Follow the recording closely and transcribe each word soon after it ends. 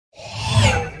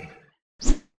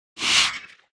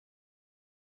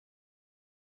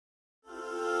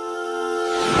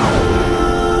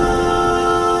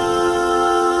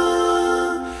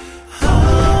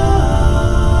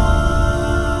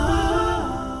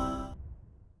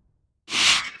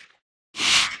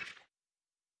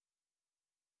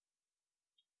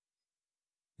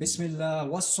Bismillah,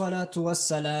 wassalatu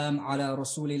wassalam ala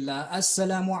rasulillah.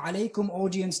 Assalamu alaikum,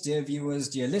 audience, dear viewers,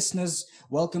 dear listeners.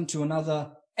 Welcome to another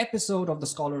episode of The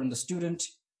Scholar and the Student.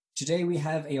 Today we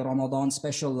have a Ramadan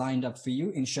special lined up for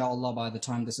you. Inshallah, by the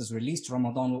time this is released,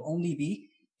 Ramadan will only be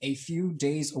a few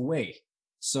days away.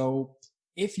 So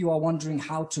if you are wondering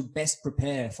how to best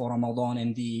prepare for Ramadan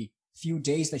in the few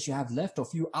days that you have left, or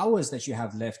few hours that you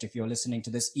have left, if you're listening to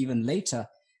this even later,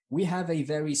 we have a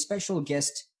very special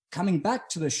guest coming back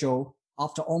to the show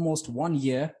after almost 1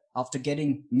 year, after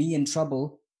getting me in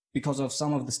trouble because of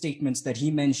some of the statements that he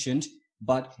mentioned.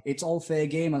 But it's all fair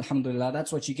game, alhamdulillah.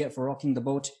 That's what you get for rocking the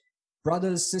boat.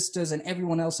 Brothers, sisters, and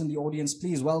everyone else in the audience,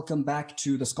 please welcome back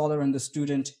to The Scholar and the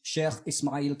Student, Sheikh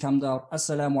Ismail Kamdar.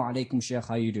 Assalamu alaikum, Sheikh.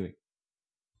 How are you doing?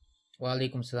 Wa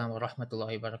alaikum salam wa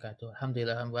rahmatullahi wa barakatuh.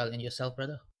 Alhamdulillah, I'm well. And yourself,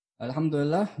 brother?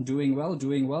 Alhamdulillah, doing well,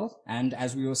 doing well. And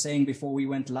as we were saying before we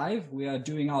went live, we are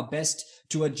doing our best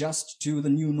to adjust to the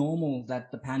new normal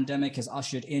that the pandemic has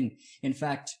ushered in. In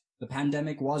fact, the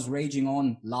pandemic was raging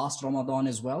on last Ramadan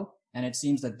as well. And it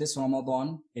seems that this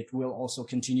Ramadan, it will also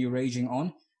continue raging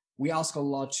on. We ask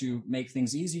Allah to make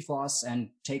things easy for us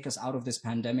and take us out of this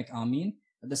pandemic, Ameen.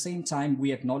 At the same time,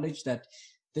 we acknowledge that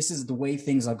this is the way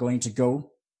things are going to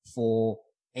go for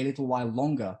a little while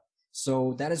longer.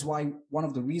 So that is why one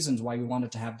of the reasons why we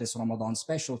wanted to have this Ramadan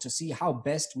special, to see how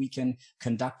best we can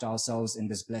conduct ourselves in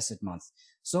this blessed month.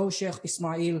 So Sheikh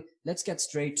Ismail, let's get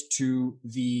straight to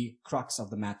the crux of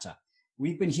the matter.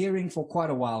 We've been hearing for quite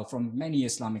a while from many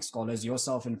Islamic scholars,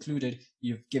 yourself included.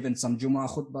 You've given some Jummah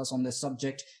khutbahs on this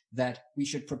subject, that we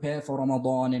should prepare for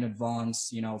Ramadan in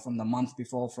advance, from the month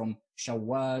before, from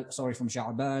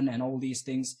Sha'ban and all these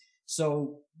things.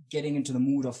 So getting into the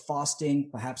mood of fasting,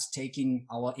 perhaps taking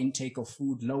our intake of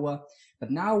food lower.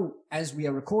 But now, as we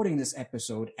are recording this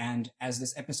episode and as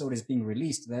this episode is being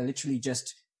released, there are literally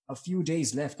just a few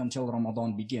days left until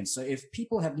Ramadan begins. So if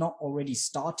people have not already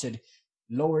started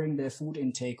lowering their food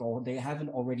intake, or they haven't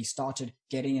already started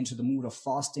getting into the mood of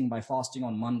fasting by fasting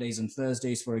on Mondays and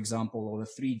Thursdays, for example, or the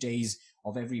 3 days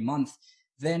of every month,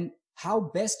 then how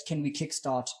best can we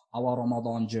kickstart our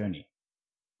Ramadan journey?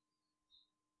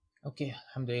 Okay,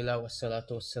 alhamdulillah,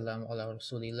 wassalatu wassalamu ala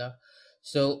rasulillah.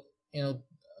 So,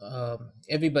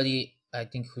 everybody, I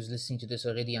think, who's listening to this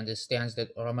already understands that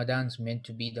Ramadan's meant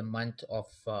to be the month of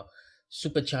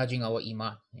supercharging our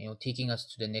iman, taking us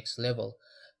to the next level.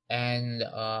 And,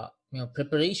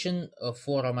 preparation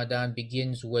for Ramadan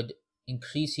begins with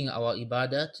increasing our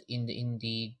ibadat in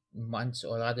the months,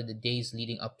 or rather the days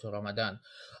leading up to Ramadan.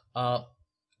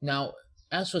 Now,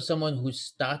 as for someone who's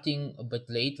starting a bit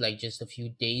late, like just a few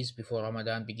days before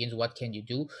Ramadan begins, what can you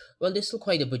do? Well, there's still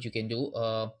quite a bit you can do.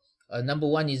 Number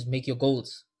one is make your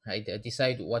goals, right?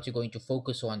 Decide what you're going to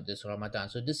focus on this Ramadan.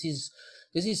 So this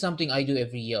is something I do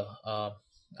every year.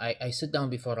 I sit down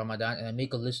before Ramadan and I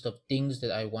make a list of things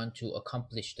that I want to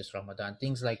accomplish this Ramadan.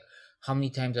 Things like how many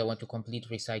times I want to complete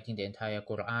reciting the entire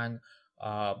Quran,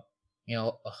 how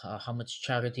much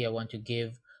charity I want to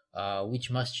give,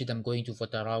 which masjid I'm going to for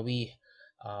Taraweeh,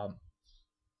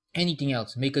 anything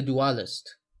else. Make a dua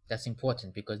list. That's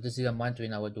important because this is a month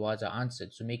when our duas are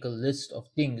answered. So make a list of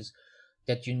things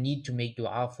that you need to make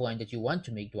dua for and that you want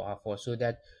to make dua for, so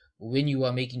that when you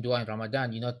are making dua in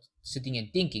Ramadan, you're not sitting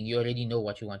and thinking. You already know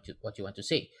what you want to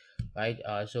say, right?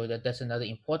 So that's another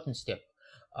important step.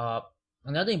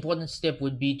 Another important step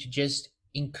would be to just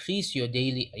increase your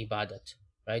daily ibadat,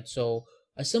 right? So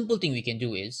a simple thing we can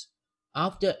do is,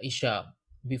 after Isha,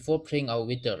 before praying our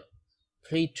witr,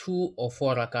 pray 2 or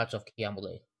 4 rakats of Qiyamul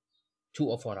Layl. 2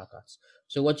 or 4 rakats.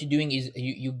 So what you're doing is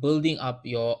you're building up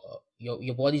your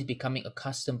body's becoming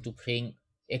accustomed to praying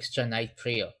extra night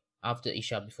prayer after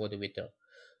Isha before the witr.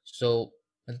 So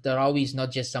the Tarawih is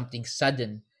not just something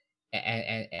sudden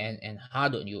and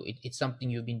hard on you. It's something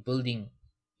you've been building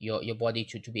your body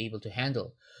to be able to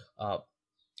handle.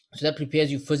 So that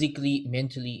prepares you physically,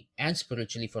 mentally, and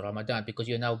spiritually for Ramadan, because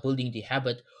you're now building the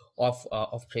habit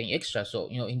of praying extra. So,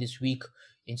 in this week,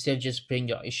 instead of just praying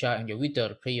your Isha and your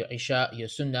Witr, pray your Isha, your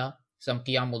Sunnah, some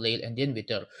Qiyamul Layl, and then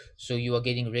Witr. So you are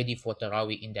getting ready for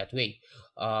Taraweeh in that way.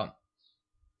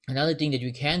 Another thing that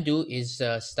you can do is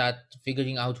start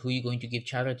figuring out who you're going to give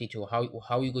charity to,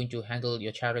 how you're going to handle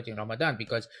your charity in Ramadan,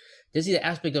 because this is the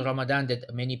aspect of Ramadan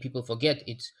that many people forget.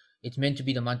 It's meant to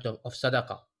be the month of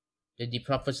sadaqah. The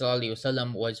Prophet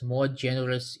ﷺ was more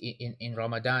generous in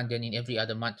Ramadan than in every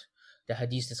other month. The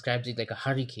hadith describes it like a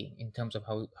hurricane in terms of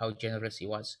how generous he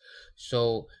was.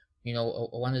 So,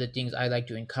 one of the things I like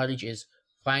to encourage is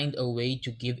find a way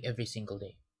to give every single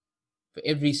day. For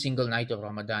every single night of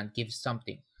Ramadan, give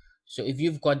something. So if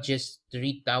you've got just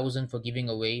 3,000 for giving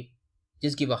away,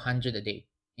 just give 100 a day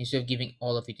instead of giving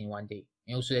all of it in one day.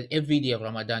 so that every day of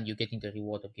Ramadan you're getting the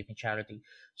reward of giving charity.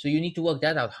 So you need to work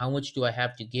that out. How much do I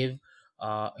have to give?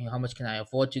 How much can I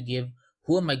afford to give?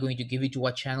 Who am I going to give it to?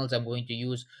 What channels I'm going to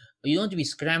use? You don't have to be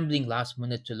scrambling last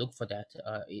minute to look for that.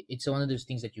 It's one of those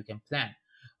things that you can plan.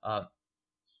 Uh,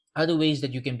 Other ways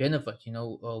that you can benefit,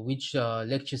 which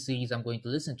lecture series I'm going to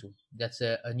listen to. That's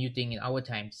a new thing in our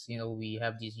times. We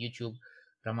have these YouTube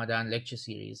Ramadan lecture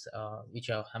series, which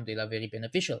are, alhamdulillah, very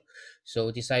beneficial.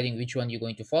 So deciding which one you're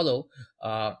going to follow,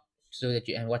 so that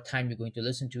and what time you're going to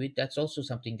listen to it, that's also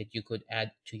something that you could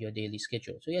add to your daily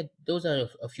schedule. So yeah, those are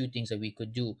a few things that we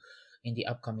could do in the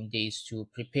upcoming days to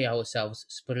prepare ourselves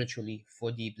spiritually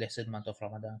for the blessed month of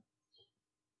Ramadan.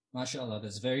 MashaAllah,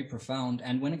 that's very profound.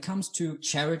 And when it comes to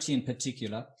charity in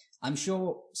particular, I'm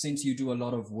sure since you do a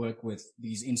lot of work with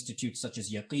these institutes such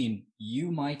as Yaqeen,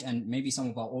 you might, and maybe some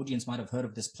of our audience might have heard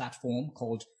of this platform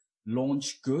called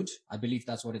Launch Good. I believe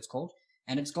that's what it's called.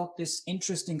 And it's got this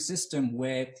interesting system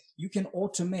where you can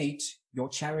automate your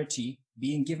charity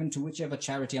being given to whichever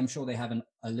charity. I'm sure they have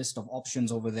a list of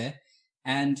options over there.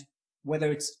 And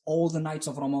whether it's all the nights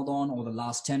of Ramadan or the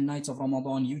last 10 nights of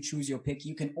Ramadan, you choose your pick.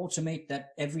 You can automate that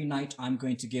every night I'm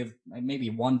going to give maybe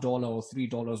 $1 or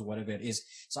 $3, whatever it is.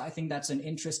 So I think that's an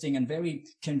interesting and very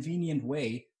convenient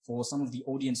way for some of the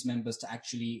audience members to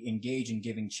actually engage in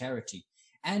giving charity.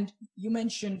 And you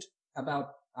mentioned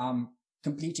about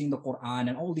completing the Quran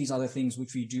and all these other things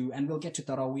which we do, and we'll get to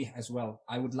Taraweeh as well.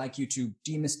 I would like you to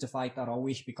demystify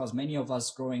Taraweeh, because many of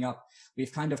us growing up,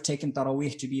 we've kind of taken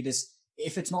Taraweeh to be this,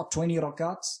 if it's not 20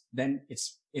 rakats, then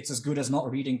it's as good as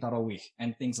not reading Taraweeh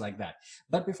and things like that.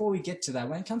 But before we get to that,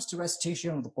 when it comes to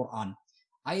recitation of the Quran,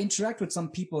 I interact with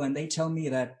some people and they tell me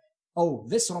that, oh,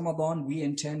 this Ramadan, we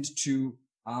intend to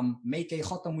make a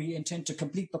khatam, we intend to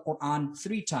complete the Quran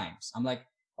 3 times. I'm like,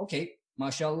 okay,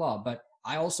 mashallah, but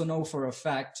I also know for a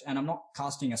fact, and I'm not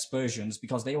casting aspersions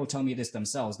because they will tell me this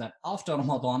themselves, that after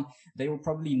Ramadan, they will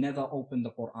probably never open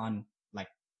the Quran like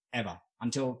ever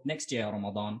until next year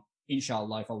Ramadan,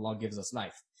 inshallah, if Allah gives us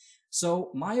life.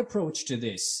 So my approach to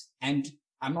this, and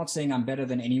I'm not saying I'm better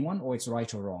than anyone or it's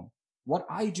right or wrong. What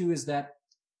I do is that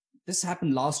this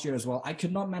happened last year as well. I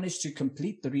could not manage to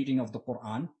complete the reading of the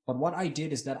Quran, but what I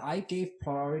did is that I gave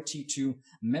priority to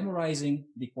memorizing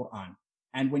the Quran.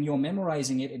 And when you're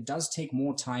memorizing it, it does take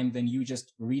more time than you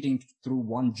just reading through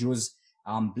one juz,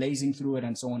 blazing through it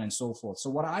and so on and so forth. So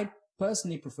what I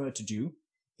personally prefer to do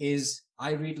is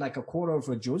I read like a quarter of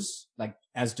a juz, like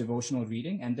as devotional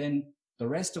reading. And then the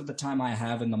rest of the time I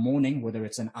have in the morning, whether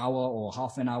it's an hour or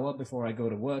half an hour before I go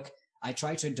to work, I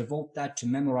try to devote that to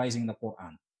memorizing the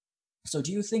Quran. So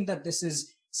do you think that this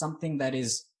is something that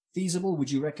is feasible? Would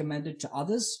you recommend it to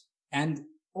others? And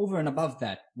over and above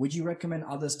that, would you recommend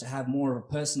others to have more of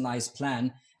a personalized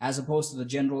plan as opposed to the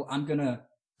general, I'm going to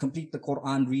complete the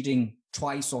Quran reading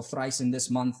twice or thrice in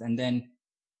this month and then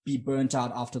be burnt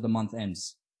out after the month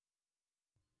ends?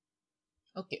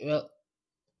 Okay, well,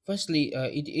 firstly,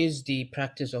 it is the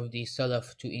practice of the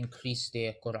Salaf to increase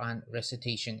their Quran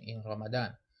recitation in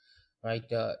Ramadan, right?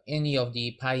 Any of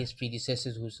the pious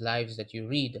predecessors whose lives that you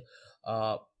read,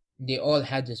 they all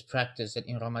had this practice that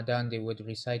in Ramadan they would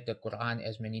recite the Quran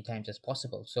as many times as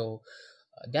possible. So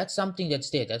that's something that's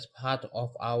there. That's part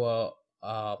of our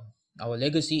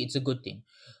legacy. It's a good thing,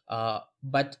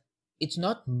 but it's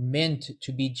not meant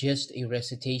to be just a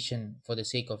recitation for the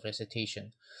sake of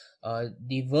recitation.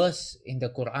 The verse in the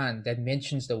Quran that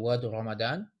mentions the word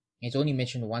Ramadan, it's only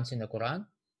mentioned once in the Quran,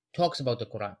 talks about the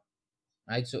Quran.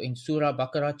 Right? So in Surah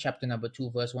Baqarah, chapter number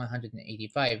 2, verse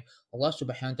 185, Allah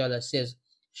subhanahu wa ta'ala says,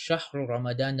 Shahru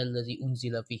Ramadan alladhi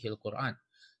unzila fihi al-Quran,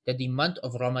 that the month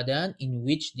of Ramadan in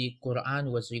which the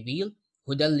Quran was revealed,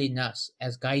 hudal linnas,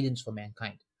 as guidance for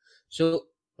mankind. So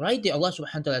right there, Allah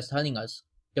subhanahu wa ta'ala is telling us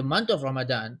the month of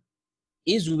Ramadan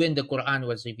is when the Quran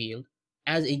was revealed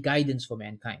as a guidance for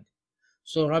mankind.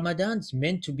 So Ramadan's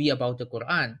meant to be about the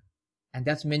Quran, and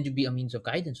that's meant to be a means of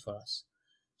guidance for us.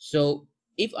 So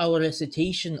if our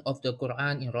recitation of the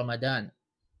Quran in Ramadan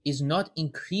is not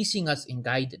increasing us in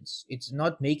guidance, it's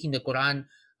not making the Quran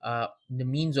the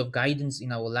means of guidance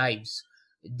in our lives,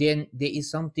 then there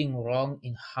is something wrong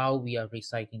in how we are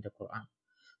reciting the Quran.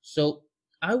 So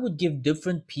I would give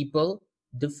different people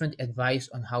different advice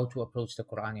on how to approach the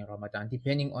Quran in Ramadan,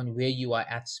 depending on where you are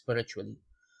at spiritually.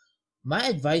 My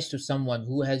advice to someone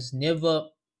who has never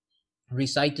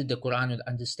recited the Quran with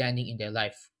understanding in their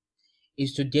life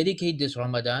is to dedicate this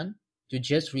Ramadan to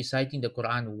just reciting the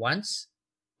Quran once,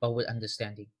 but with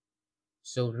understanding.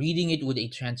 So reading it with a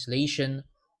translation,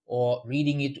 or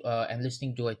reading it and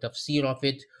listening to a tafsir of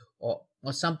it, or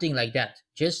something like that,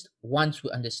 just once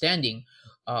with understanding,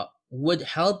 would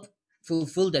help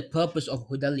fulfill that purpose of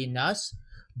Hudal Linnas,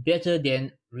 better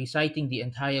than reciting the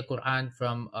entire Quran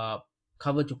from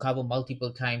cover to cover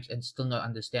multiple times and still not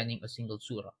understanding a single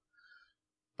surah.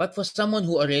 But for someone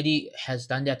who already has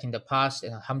done that in the past,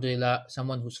 and alhamdulillah,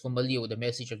 someone who's familiar with the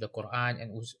message of the Quran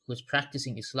and who's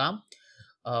practicing Islam,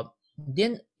 uh,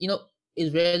 then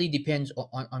it really depends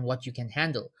on what you can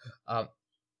handle. Uh,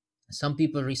 some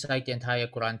people recite the entire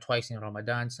Quran twice in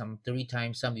Ramadan, some 3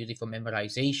 times, some use it for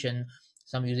memorization,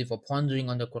 some use it for pondering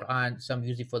on the Quran, some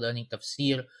use it for learning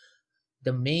tafsir.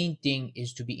 The main thing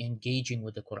is to be engaging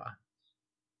with the Quran.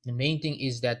 The main thing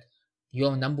is that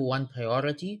your number one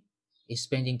priority is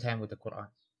spending time with the Quran.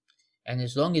 And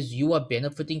as long as you are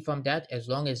benefiting from that, as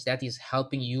long as that is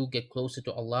helping you get closer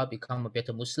to Allah, become a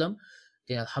better Muslim,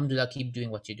 then alhamdulillah, keep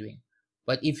doing what you're doing.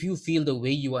 But if you feel the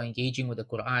way you are engaging with the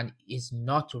Quran is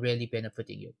not really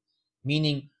benefiting you,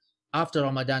 meaning after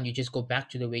Ramadan you just go back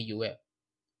to the way you were,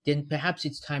 then perhaps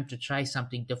it's time to try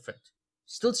something different.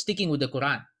 Still sticking with the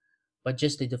Quran, but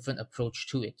just a different approach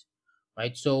to it,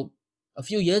 right? So a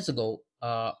few years ago,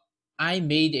 I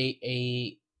made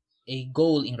a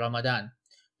goal in Ramadan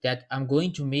that I'm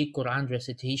going to make Quran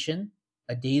recitation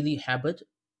a daily habit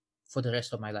for the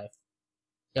rest of my life.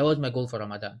 That was my goal for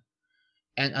Ramadan.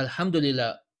 And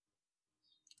alhamdulillah,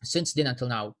 since then until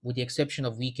now, with the exception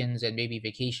of weekends and maybe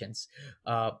vacations,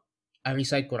 I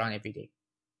recite Quran every day.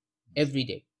 Every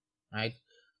day, right?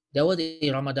 That was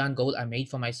a Ramadan goal I made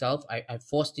for myself. I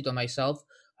forced it on myself.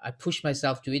 I pushed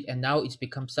myself to it. And now it's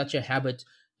become such a habit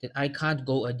that I can't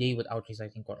go a day without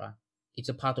reciting Quran. It's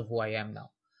a part of who I am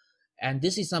now. And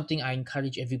this is something I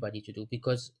encourage everybody to do,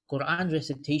 because Quran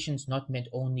recitation is not meant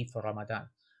only for Ramadan.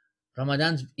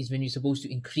 Ramadan is when you're supposed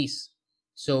to increase.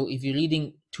 So if you're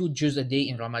reading 2 juz a day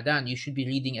in Ramadan, you should be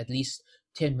reading at least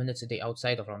 10 minutes a day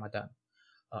outside of Ramadan.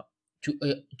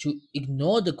 To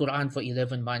ignore the Quran for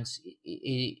 11 months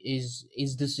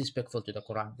is disrespectful to the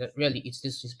Quran. That really, it's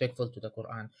disrespectful to the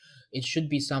Quran. It should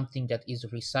be something that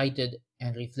is recited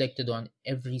and reflected on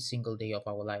every single day of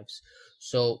our lives.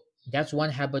 So that's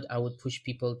one habit I would push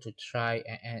people to try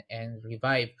and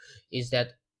revive, is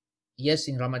that yes,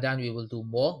 in Ramadan we will do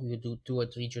more. We will do 2 or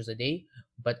 3 juz a day,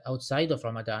 but outside of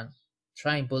Ramadan,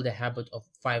 try and build a habit of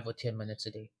 5 or 10 minutes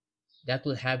a day. That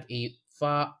will have a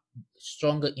far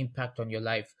stronger impact on your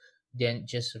life than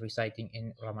just reciting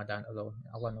in Ramadan alone.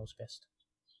 Allah knows best.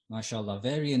 MashaAllah,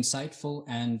 very insightful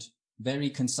and very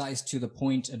concise, to the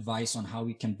point advice on how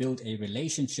we can build a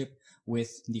relationship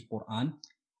with the Quran.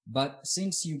 But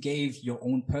since you gave your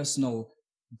own personal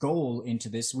goal into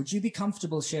this, would you be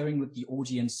comfortable sharing with the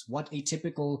audience what a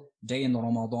typical day in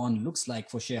Ramadan looks like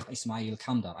for Sheikh Ismail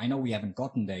Kamdar? I know we haven't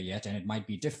gotten there yet, and it might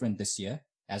be different this year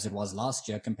as it was last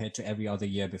year compared to every other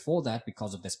year before that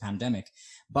because of this pandemic.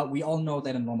 But we all know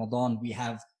that in Ramadan we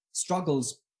have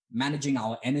struggles managing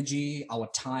our energy, our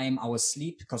time, our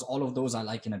sleep, because all of those are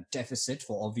like in a deficit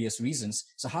for obvious reasons.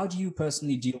 So how do you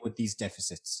personally deal with these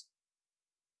deficits?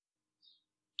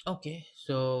 Okay,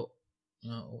 so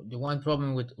the one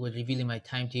problem with revealing my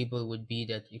timetable would be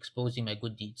that exposing my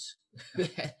good deeds.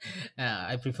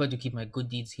 I prefer to keep my good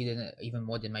deeds hidden even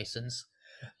more than my sins.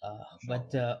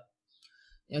 But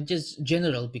just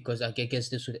general, because I guess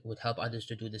this would help others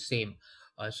to do the same.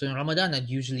 So in Ramadan, I'd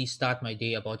usually start my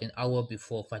day about an hour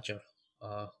before Fajr.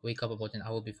 Wake up about an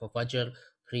hour before Fajr,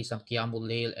 pray some Qiyamul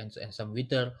Layl and some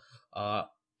Witr,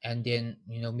 and then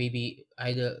maybe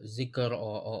either Zikr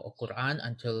or Quran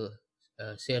until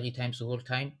Sehri time, Suhoor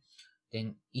time.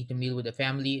 Then eat a meal with the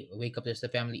family, wake up as the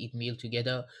family, eat meal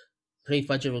together, pray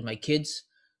Fajr with my kids,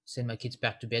 send my kids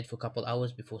back to bed for a couple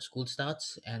hours before school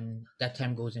starts, and that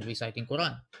time goes in reciting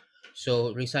Quran.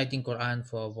 So reciting Quran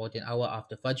for about an hour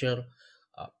after Fajr.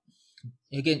 Uh,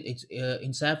 Again, it's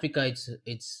in South Africa.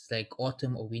 It's like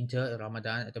autumn or winter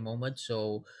Ramadan at the moment.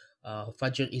 So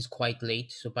Fajr is quite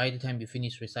late. So by the time you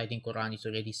finish reciting Quran, it's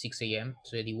already 6 a.m.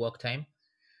 It's already work time.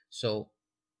 So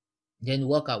then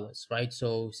work hours, right?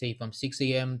 So say from 6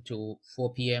 a.m. to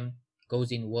 4 p.m.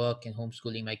 goes in work and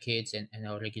homeschooling my kids and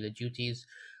our regular duties.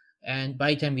 And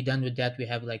by the time we're done with that, we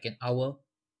have like an hour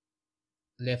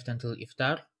left until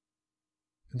iftar.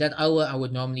 That hour I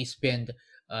would normally spend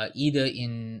either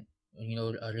in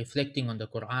reflecting on the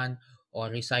Quran or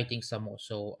reciting some more.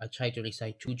 So I try to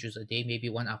recite 2 juz a day, maybe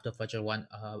one after Fajr, one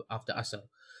after Asr.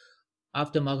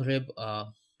 After Maghrib,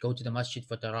 go to the masjid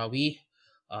for Taraweeh.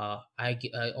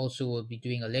 I also will be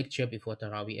doing a lecture before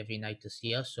Taraweeh every night this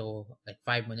year, so like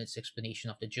 5 minutes explanation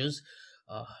of the juz.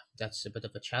 That's a bit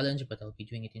of a challenge, but I'll be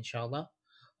doing it inshallah.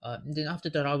 And then after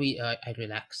Taraweeh, I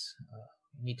relax.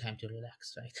 Need time to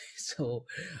relax, right? So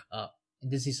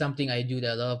this is something I do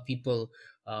that a lot of people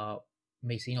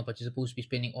may say, but you're supposed to be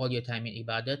spending all your time in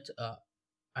ibadat.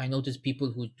 I notice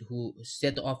people who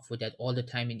set off for that all the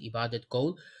time in ibadat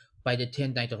goal, by the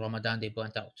 10th night of Ramadan they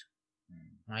burnt out.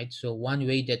 Right. So one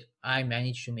way that I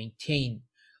managed to maintain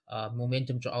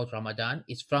momentum throughout Ramadan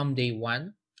is from day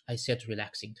one I set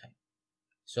relaxing time.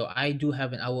 So I do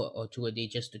have an hour or two a day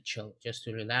just to chill, just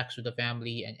to relax with the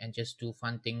family, and just do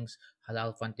fun things,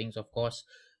 halal fun things, of course,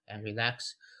 and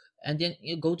relax. And then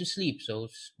you go to sleep. So,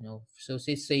 so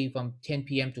say from 10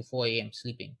 p.m. to 4 a.m.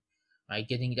 sleeping, right?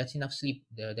 That's enough sleep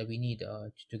that we need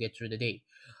to get through the day.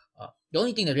 The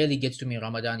only thing that really gets to me in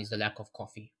Ramadan is the lack of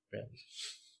coffee, really.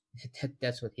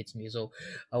 That's what hits me. So,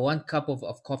 one cup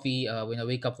of coffee when I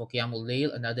wake up for Qiyamul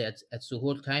Layl, another at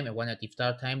suhoor time, and one at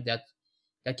iftar time.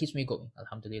 That keeps me going.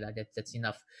 Alhamdulillah, that's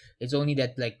enough. It's only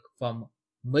that, like, from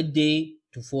midday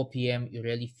to 4 p.m. you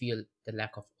really feel the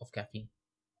lack of caffeine.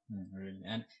 Really.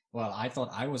 And well, I thought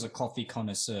I was a coffee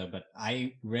connoisseur, but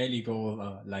I rarely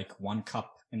go like 1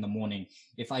 cup in the morning.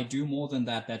 If I do more than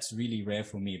that, that's really rare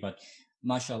for me. But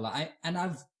mashallah,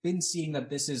 I've been seeing that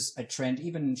this is a trend.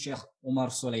 Even Sheikh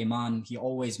Umar Sulaiman, he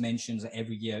always mentions that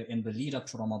every year in the lead up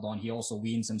to Ramadan, he also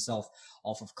weans himself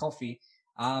off of coffee.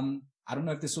 I don't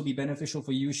know if this will be beneficial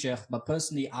for you, Sheikh, but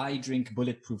personally, I drink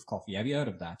bulletproof coffee. Have you heard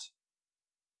of that?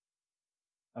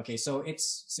 Okay, so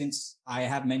it's, since I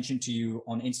have mentioned to you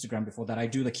on Instagram before that I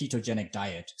do the ketogenic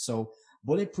diet. So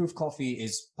bulletproof coffee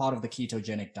is part of the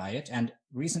ketogenic diet. And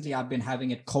recently I've been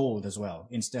having it cold as well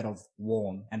instead of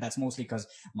warm. And that's mostly because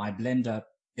my blender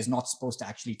is not supposed to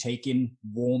actually take in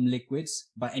warm liquids.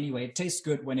 But anyway, it tastes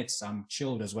good when it's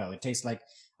chilled as well. It tastes like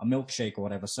a milkshake or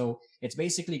whatever. So it's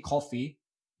basically coffee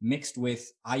mixed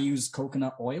with, I use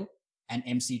coconut oil and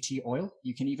MCT oil.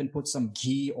 You can even put some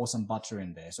ghee or some butter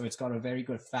in there. So it's got a very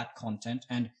good fat content.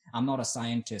 And I'm not a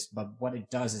scientist, but what it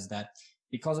does is that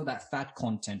because of that fat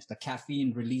content, the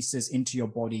caffeine releases into your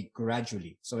body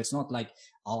gradually. So it's not like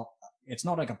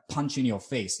a punch in your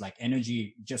face, like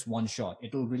energy, just one shot.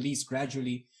 It'll release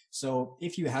gradually. So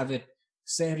if you have it,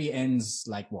 Sehri ends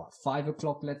like 5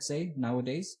 o'clock, let's say,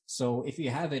 nowadays. So if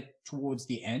you have it towards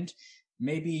the end,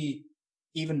 maybe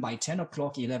even by 10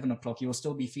 o'clock, 11 o'clock, you'll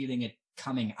still be feeling it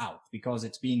coming out because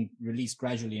it's being released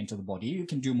gradually into the body. You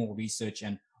can do more research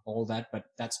and all that, but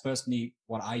that's personally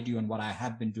what I do and what I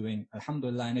have been doing,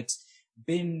 alhamdulillah, and it's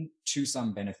been to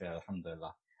some benefit,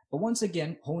 alhamdulillah. But once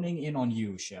again, honing in on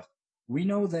you, Sheikh, we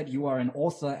know that you are an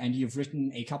author and you've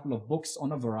written a couple of books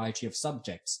on a variety of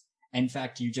subjects. In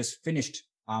fact, you just finished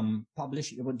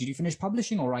did you finish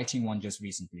publishing or writing one just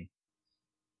recently?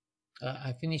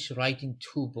 I finished writing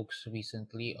 2 books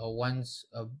recently. One's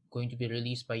going to be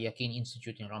released by Yaqeen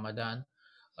Institute in Ramadan,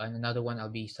 and another one I'll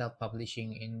be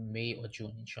self-publishing in May or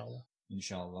June, inshallah.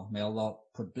 Inshallah. May Allah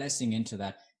put blessing into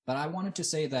that. But I wanted to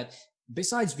say that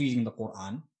besides reading the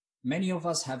Quran, many of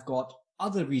us have got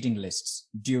other reading lists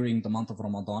during the month of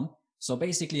Ramadan. So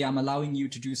basically, I'm allowing you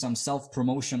to do some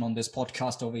self-promotion on this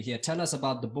podcast over here. Tell us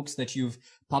about the books that you've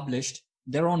published.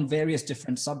 They're on various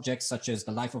different subjects, such as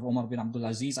the life of Umar bin Abdul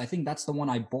Aziz. I think that's the one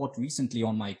I bought recently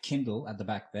on my Kindle at the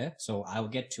back there. So I'll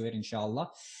get to it, inshallah.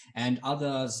 And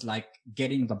others like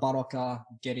getting the barakah,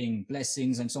 getting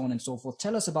blessings, and so on and so forth.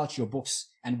 Tell us about your books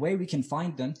and where we can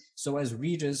find them. So as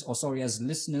as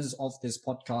listeners of this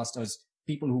podcast, as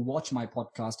people who watch my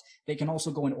podcast, they can also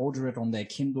go and order it on their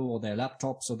Kindle or their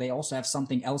laptop. So they also have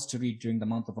something else to read during the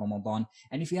month of Ramadan.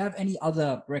 And if you have any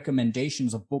other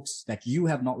recommendations of books that you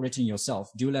have not written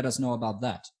yourself, do let us know about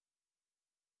that.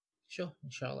 Sure,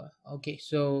 inshallah. Okay,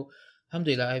 so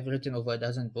alhamdulillah, I've written over a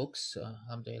dozen books,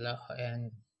 alhamdulillah,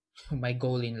 and my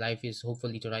goal in life is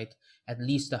hopefully to write at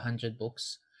least 100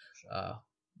 books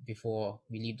before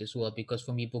we leave this world, because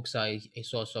for me books are a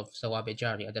source of sawab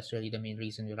jariyah. That's really the main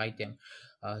reason we write them,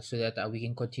 so that we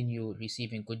can continue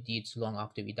receiving good deeds long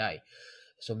after we die.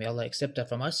 So may Allah accept that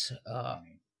from us.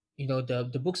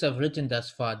 The books I've written thus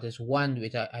far, there's one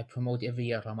which I promote every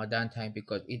year, Ramadan time,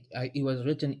 because it was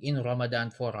written in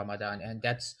Ramadan for Ramadan, and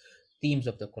that's Themes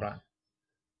of the Quran.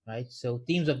 Right, so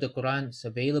Themes of the Quran is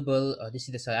available. This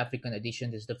is the South African edition.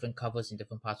 There's different covers in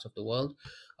different parts of the world.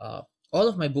 All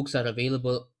of my books are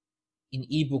available in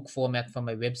ebook format from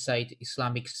my website,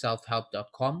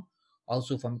 islamicselfhelp.com,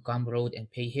 also from Gumroad and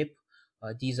Payhip.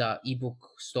 These are ebook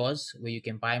stores where you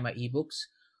can buy my ebooks.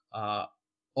 All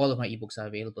of my ebooks are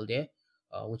available there,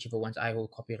 whichever ones I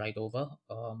hold copyright over.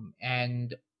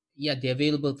 And yeah, they're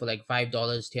available for like $5,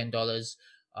 $10.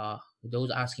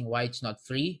 Those asking why it's not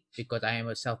free, because I am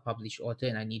a self-published author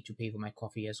and I need to pay for my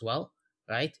coffee as well,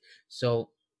 right? So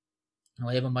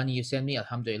whatever money you send me,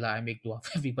 alhamdulillah, I make dua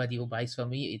for everybody who buys from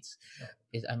me.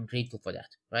 I'm grateful for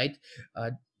that, right?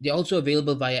 they're also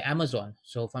available via Amazon.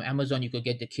 So from Amazon, you could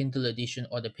get the Kindle edition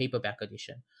or the paperback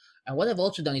edition. And what I've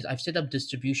also done is I've set up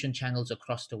distribution channels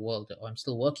across the world, or I'm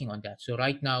still working on that. So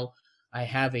right now, I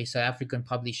have a South African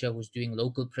publisher who's doing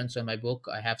local prints on my book.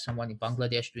 I have someone in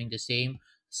Bangladesh doing the same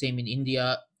in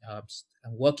India.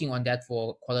 I'm working on that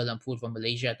for Kuala Lumpur, for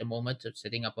Malaysia at the moment,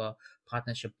 setting up a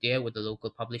partnership there with the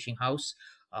local publishing house.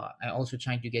 I'm also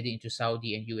trying to get it into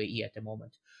Saudi and UAE at the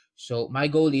moment. So my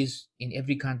goal is in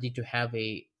every country to have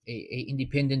a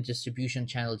independent distribution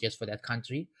channel just for that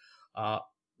country.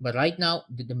 But right now,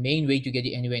 the main way to get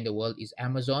it anywhere in the world is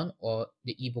Amazon or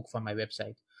the ebook from my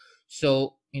website.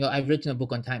 So, I've written a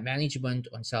book on time management,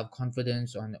 on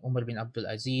self-confidence, on Umar bin Abdul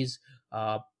Aziz,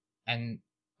 and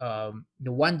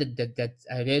the one that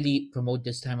I really promote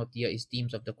this time of the year is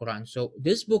themes of the Quran. So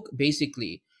this book,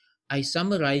 basically, I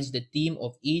summarize the theme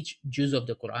of each juz of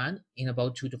the Quran in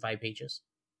about 2 to 5 pages.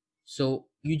 So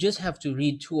you just have to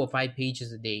read 2 or 5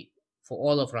 pages a day for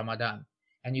all of Ramadan,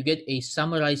 and you get a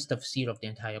summarized tafsir of the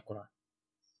entire Quran.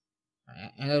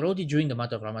 And I wrote it during the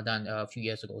month of Ramadan a few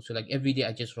years ago. So like every day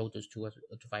I just wrote those 2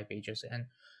 to 5 pages. And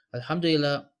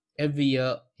Alhamdulillah, every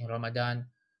year in Ramadan,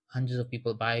 hundreds of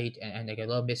people buy it, and I get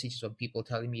a lot of messages from people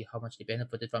telling me how much they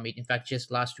benefited from it. In fact,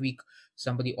 just last week,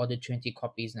 somebody ordered 20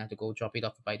 copies and I had to go drop it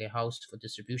off by their house for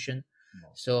distribution.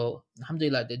 Wow. So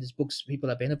Alhamdulillah, this books, people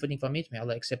are benefiting from it. May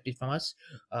Allah accept it from us.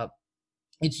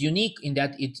 It's unique in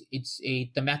that it's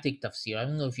a thematic tafsir. I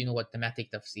don't know if you know what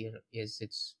thematic tafsir is.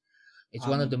 It's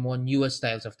one of the more newer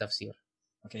styles of tafsir.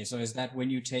 Okay, so is that when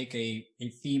you take a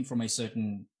theme from a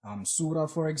certain surah,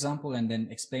 for example, and then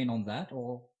explain on that,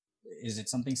 or is it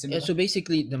something similar? Yeah, so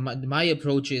basically, my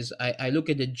approach is I look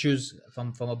at the juz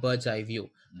from a bird's eye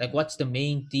view. Like, what's the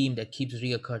main theme that keeps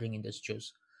reoccurring in this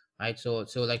juz, right? So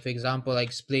like, for example, I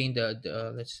explained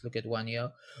let's look at one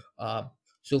here.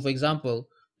 So for example,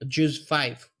 juz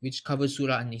 5, which covers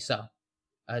Surah An-Nisa,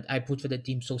 I put for the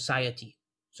theme society.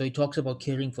 So it talks about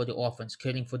caring for the orphans,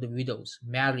 caring for the widows,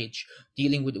 marriage,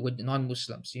 dealing with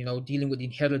non-Muslims, dealing with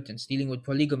inheritance, dealing with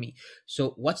polygamy.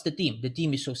 So what's the theme? The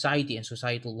theme is society and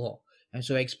societal law. And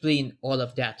so I explain all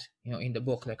of that, in the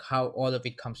book, like how all of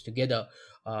it comes together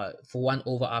for one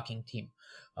overarching theme.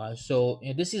 So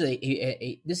this is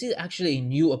this is actually a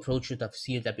new approach to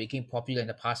tafsir that became popular in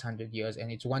the past 100 years,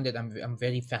 and it's one that I'm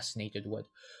very fascinated with.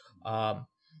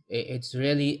 It's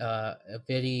really a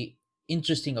very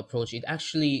interesting approach. It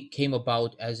actually came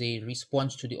about as a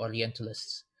response to the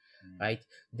Orientalists, right?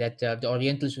 That the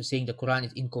Orientalists were saying the Quran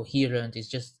is incoherent, it's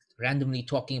just randomly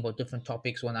talking about different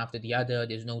topics one after the other,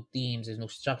 there's no themes, there's no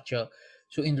structure.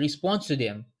 So in response to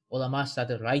them, ulama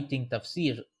started writing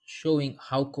tafsir showing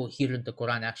how coherent the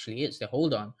Quran actually is. They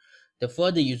hold on, the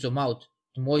further you zoom out,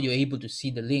 the more you're able to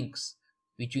see the links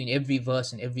between every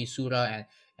verse and every surah,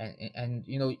 and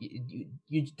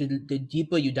the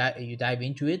deeper you dive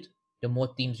into it, the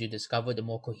more themes you discover, the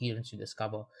more coherence you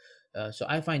discover. So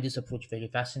I find this approach very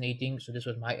fascinating. So this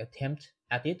was my attempt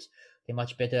at it. There are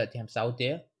much better attempts out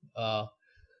there.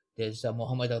 There's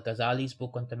Muhammad al-Ghazali's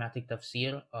book on thematic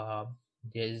tafsir.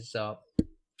 There's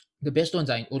the best ones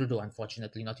are in Urdu,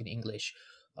 unfortunately, not in English.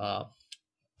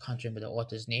 Can't remember the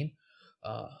author's name.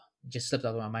 Just slipped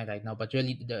out of my mind right now. But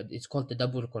really, it's called the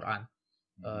Dabur Quran.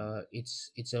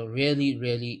 It's a really,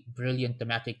 really brilliant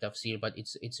thematic tafsir, but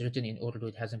it's written in Urdu.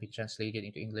 It hasn't been translated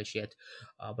into English yet.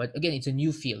 But again, it's a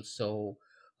new field, so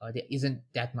there isn't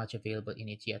that much available in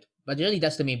it yet. But really,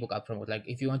 that's the main book I'll promote. Like,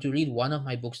 if you want to read one of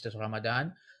my books this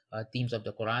Ramadan, Themes of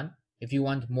the Quran. If you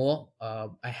want more,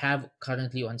 I have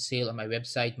currently on sale on my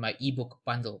website my ebook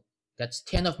bundle. That's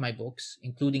 10 of my books,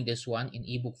 including this one, in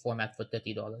ebook format for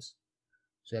 $30.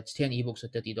 So that's 10 ebooks for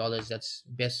 $30. That's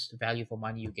best value for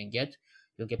money you can get.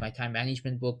 You'll get my time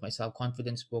management book, my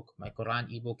self-confidence book, my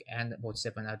Quran ebook, and about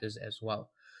 7 others as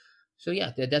well. So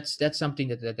yeah, that's something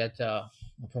that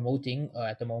I'm promoting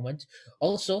at the moment.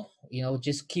 Also,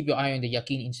 just keep your eye on the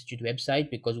Yaqeen Institute website,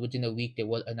 because within a week they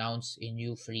will announce a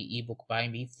new free ebook by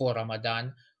me for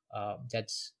Ramadan.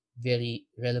 That's very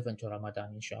relevant to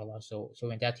Ramadan, inshallah. So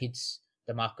when that hits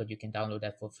the market, you can download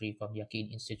that for free from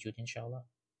Yaqeen Institute, inshallah.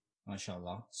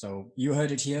 MashaAllah. So you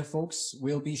heard it here, folks.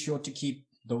 We'll be sure to keep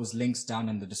those links down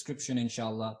in the description,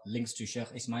 inshallah. Links to Sheikh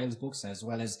Ismail's books, as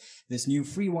well as this new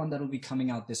free one that will be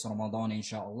coming out this Ramadan,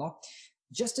 inshallah.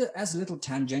 Just as a little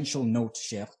tangential note,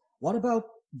 Sheikh, what about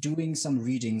doing some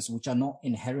readings which are not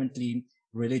inherently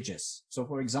religious? So,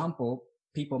 for example,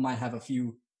 people might have a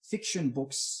few fiction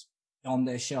books on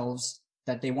their shelves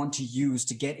that they want to use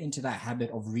to get into that habit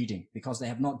of reading, because they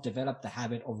have not developed the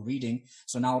habit of reading.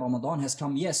 So now Ramadan has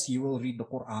come. Yes, you will read the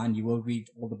Quran, you will read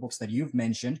all the books that you've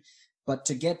mentioned, but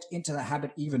to get into the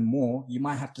habit even more, you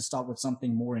might have to start with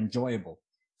something more enjoyable.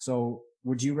 So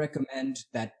would you recommend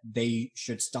that they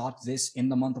should start this in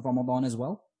the month of Ramadan as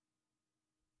well?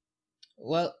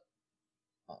 Well,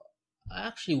 I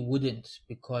actually wouldn't,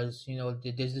 because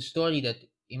there's the story that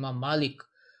Imam Malik,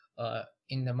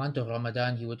 in the month of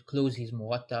Ramadan, he would close his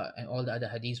Muwatta and all the other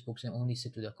hadith books and only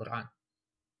sit to the Quran.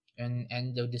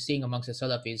 And the saying amongst the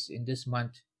Salaf is, in this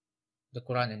month, the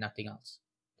Quran and nothing else.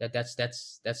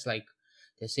 That's like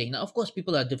they're saying. Now, of course,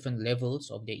 people are different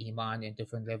levels of their iman and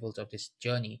different levels of this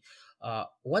journey.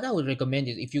 What I would recommend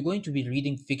is, if you're going to be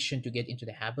reading fiction to get into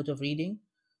the habit of reading,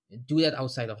 do that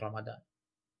outside of Ramadan,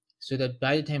 so that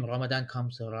by the time Ramadan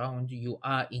comes around, you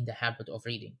are in the habit of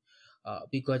reading.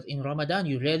 Because in Ramadan,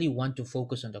 you really want to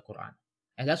focus on the Quran.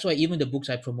 And that's why even the books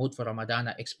I promote for Ramadan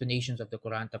are explanations of the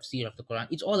Quran, tafsir of the Quran.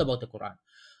 It's all about the Quran.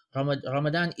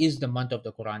 Ramadan is the month of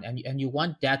the Quran, and you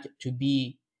want that to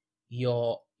be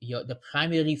the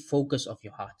primary focus of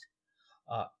your heart.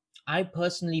 I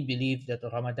personally believe that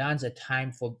Ramadan's a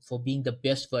time for being the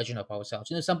best version of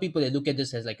ourselves. Some people, they look at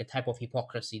this as like a type of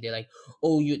hypocrisy. They're like,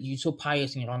 oh, you're so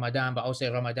pious in Ramadan, but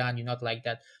outside Ramadan, you're not like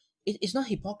that. It's not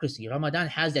hypocrisy. Ramadan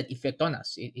has that effect on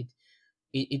us.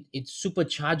 It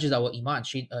supercharges our iman.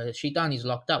 Shaitan is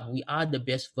locked up. We are the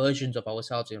best versions of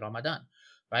ourselves in Ramadan,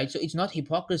 right? So it's not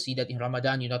hypocrisy that in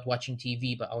Ramadan you're not watching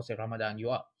TV, but outside Ramadan you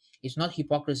are. It's not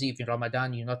hypocrisy if in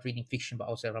Ramadan you're not reading fiction, but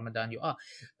outside Ramadan you are.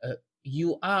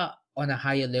 You are on a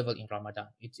higher level in Ramadan.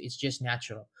 It's just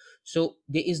natural. So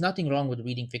there is nothing wrong with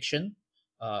reading fiction.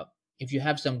 If you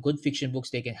have some good fiction books,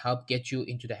 they can help get you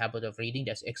into the habit of reading.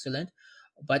 That's excellent.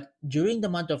 But during the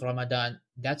month of Ramadan,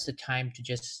 that's the time to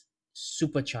just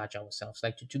supercharge ourselves,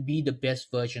 like to be the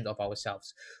best version of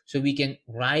ourselves, so we can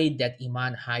ride that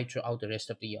iman high throughout the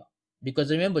rest of the year. Because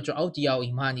remember, throughout the year,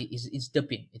 iman is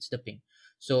dipping. It's dipping.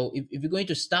 So if you're going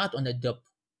to start on a dip,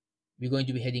 we're going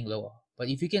to be heading lower. But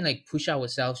if we can push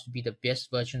ourselves to be the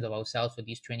best versions of ourselves for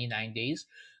these 29 days,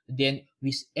 then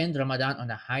we end Ramadan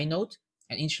on a high note,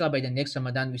 and inshallah by the next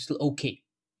Ramadan we're still okay.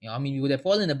 We would have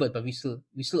fallen a bit, but we're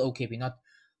still okay.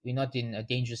 We're not in a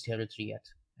dangerous territory yet.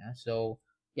 So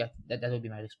yeah, that would be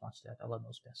my response to that. Allah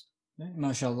knows best.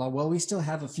 MashaAllah. Well, we still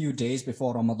have a few days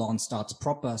before Ramadan starts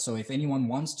proper. So if anyone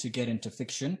wants to get into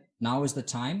fiction, now is the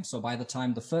time. So by the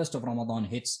time the first of Ramadan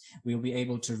hits, we'll be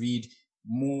able to read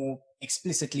more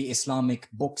explicitly Islamic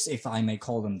books, if I may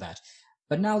call them that.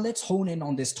 But now let's hone in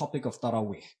on this topic of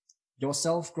Taraweeh.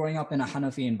 Yourself, growing up in a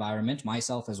Hanafi environment,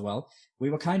 myself as well, we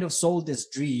were kind of sold this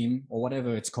dream, or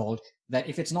whatever it's called, that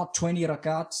if it's not 20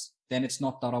 rakats, then it's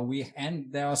not Taraweeh. And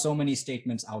there are so many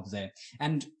statements out there.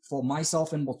 And for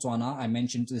myself in Botswana, I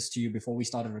mentioned this to you before we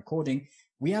started recording,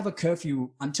 we have a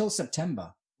curfew until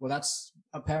September. Well, that's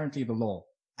apparently the law,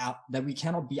 that we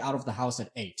cannot be out of the house at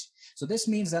 8. So this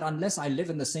means that unless I live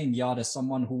in the same yard as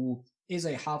someone who is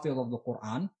a hafiz of the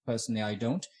Quran, personally I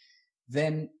don't,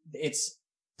 then it's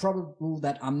probable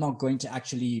that I'm not going to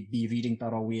actually be reading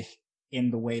Taraweeh in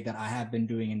the way that I have been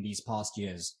doing in these past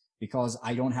years, because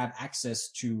I don't have access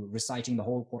to reciting the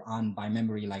whole Quran by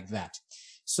memory like that.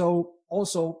 So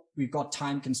also, we've got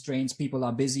time constraints, people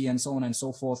are busy and so on and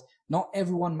so forth. Not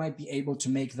everyone might be able to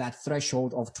make that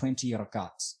threshold of 20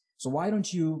 rakats. So why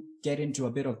don't you get into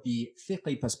a bit of the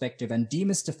fiqh perspective and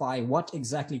demystify what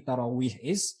exactly Taraweeh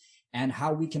is and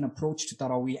how we can approach to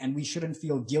Taraweeh, and we shouldn't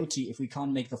feel guilty if we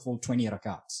can't make the full 20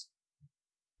 rakats.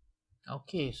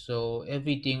 Okay, so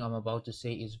everything I'm about to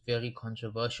say is very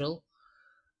controversial.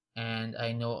 And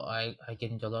I know I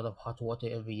get into a lot of hot water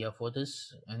every year for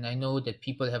this. And I know that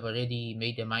people have already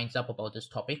made their minds up about this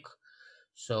topic.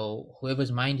 So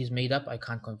whoever's mind is made up, I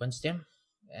can't convince them.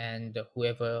 And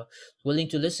whoever is willing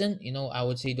to listen, I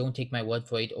would say don't take my word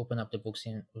for it. Open up the books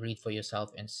and read for yourself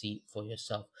and see for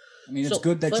yourself. I mean, it's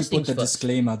good that you put the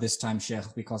disclaimer this time,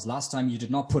 Sheikh, because last time you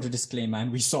did not put a disclaimer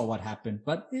and we saw what happened,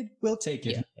 but we'll take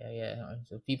it. Yeah.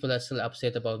 So people are still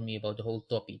upset about me about the whole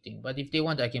topi thing. But if they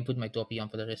want, I can put my topi on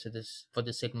for the rest of this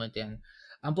segment, and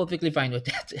I'm perfectly fine with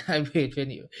that. I wait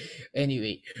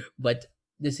anyway. But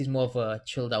this is more of a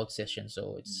chilled out session,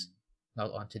 so it's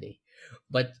not on today.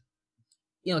 But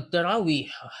Taraweeh,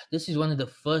 this is one of the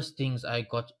first things I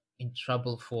got in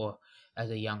trouble for as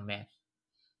a young man,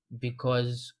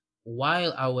 because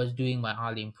while I was doing my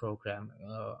Alim program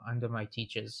under my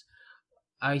teachers,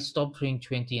 I stopped praying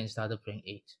 20 and started praying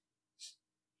 8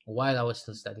 while I was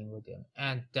still studying with them.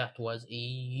 And that was a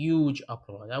huge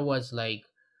uproar. That was like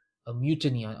a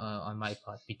mutiny on my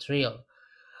part, betrayal.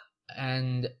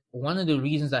 And one of the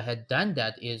reasons I had done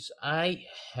that is I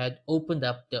had opened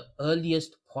up the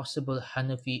earliest possible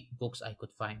Hanafi books I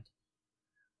could find.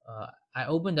 I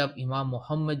opened up Imam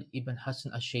Muhammad ibn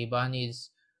Hassan al-Shaybani's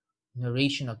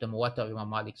narration of the Muwatta of Imam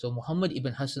Malik. So Muhammad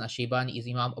ibn Hassan al-Shaybani is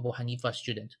Imam Abu Hanifa's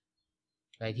student.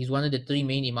 Right? He's one of the three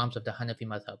main imams of the Hanafi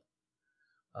madhab.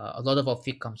 A lot of our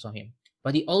fiqh comes from him.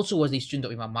 But he also was a student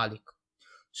of Imam Malik.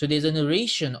 So there's a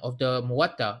narration of the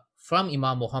Muwatta from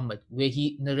Imam Muhammad where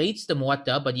he narrates the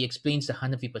Muwatta, but he explains the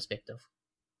Hanafi perspective.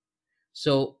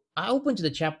 So I opened to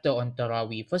the chapter on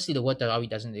Taraweeh. Firstly, the word Taraweeh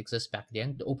doesn't exist back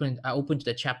then. I opened to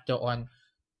the chapter on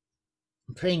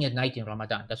praying at night in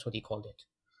Ramadan. That's what he called it.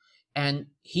 And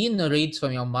he narrates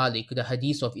from Imam Malik the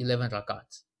hadith of 11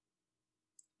 rakats.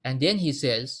 And then he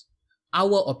says,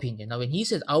 our opinion. Now, when he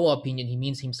says our opinion, he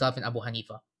means himself and Abu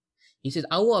Hanifa. He says,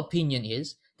 our opinion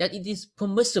is that it is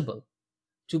permissible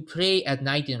to pray at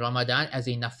night in Ramadan as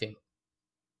a nafil.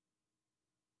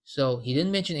 So he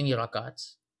didn't mention any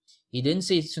rakats. He didn't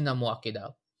say sunnah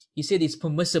mu'akkidah. He said it's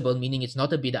permissible, meaning it's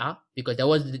not a bid'ah, because that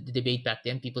was the debate back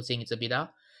then, people saying it's a bid'ah.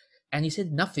 And he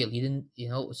said nafil. He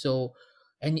didn't, so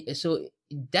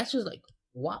that's just like,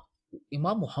 wow.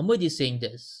 Imam Muhammad is saying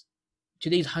this.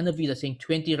 Today's Hanafis are saying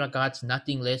 20 rakats,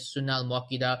 nothing less, sunnah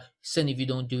al-mu'akkidah, sin if you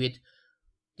don't do it.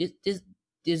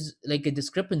 There's like a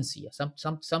discrepancy.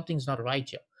 Something's not right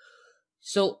here.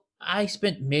 So I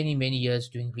spent many, many years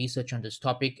doing research on this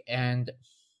topic, and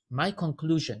my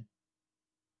conclusion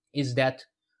is that,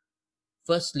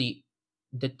 firstly,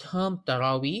 the term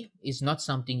Taraweeh is not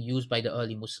something used by the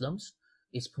early Muslims.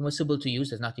 It's permissible to use.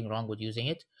 There's nothing wrong with using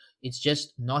it. It's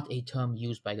just not a term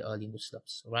used by the early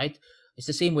Muslims, right? It's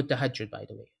the same with Tahajjud, by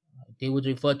the way. They would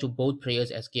refer to both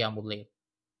prayers as Qiyamul Layl.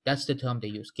 That's the term they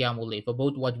use, Qiyamul Layl, for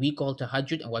both what we call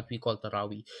Tahajjud and what we call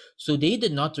Taraweeh. So they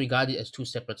did not regard it as two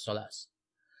separate salahs.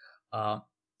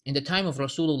 In the time of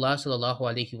Rasulullah sallallahu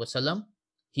alaihi wasallam,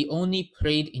 he only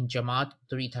prayed in Jamaat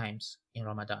 3 times in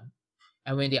Ramadan.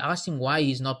 And when they asked him why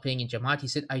he's not praying in Jamaat, he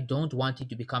said, I don't want it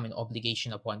to become an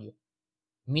obligation upon you.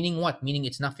 Meaning what? Meaning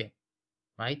it's nothing,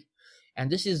 right? And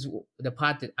this is the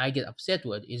part that I get upset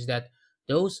with, is that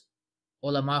those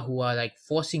ulama who are like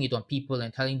forcing it on people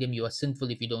and telling them you are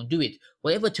sinful if you don't do it,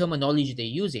 whatever terminology they're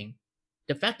using,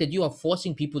 the fact that you are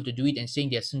forcing people to do it and saying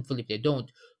they're sinful if they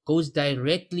don't goes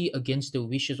directly against the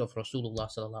wishes of Rasulullah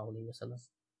sallallahu alaihi wasallam.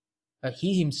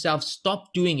 He himself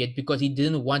stopped doing it because he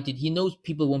didn't want it. He knows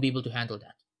people won't be able to handle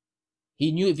that.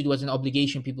 He knew if it was an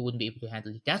obligation, people wouldn't be able to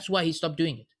handle it. That's why he stopped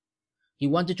doing it. He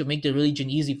wanted to make the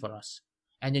religion easy for us.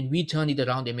 And then we turned it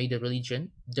around and made the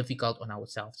religion difficult on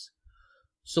ourselves.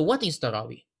 So what is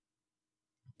Taraweeh?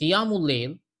 Qiyamul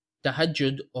Layl,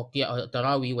 Tahajjud or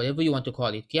Taraweeh, whatever you want to call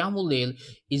it, Qiyamul Layl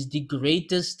is the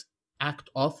greatest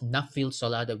act of nafil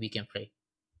salah that we can pray.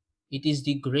 It is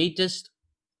the greatest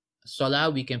salah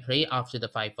we can pray after the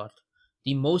 5 fard.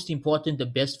 The most important, the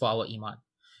best for our iman.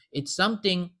 It's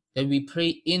something that we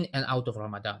pray in and out of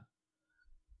Ramadan.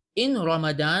 In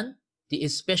Ramadan, there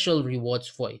is special rewards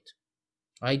for it.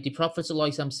 Right? The Prophet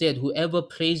ﷺ said, whoever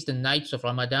prays the nights of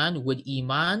Ramadan with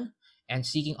iman and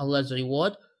seeking Allah's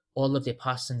reward, all of their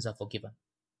past sins are forgiven.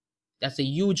 That's a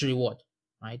huge reward.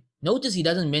 Right? Notice he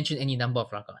doesn't mention any number of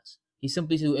rakats. He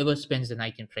simply says whoever spends the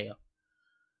night in prayer.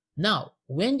 Now,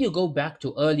 when you go back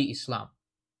to early Islam,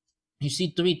 you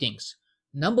see 3 things.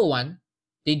 Number 1,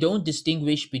 they don't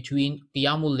distinguish between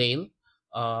Qiyamul Layl,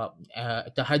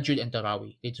 Tahajjud and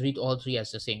Taraweeh. They treat all 3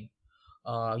 as the same.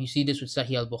 You see this with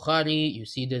Sahih al-Bukhari, you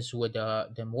see this with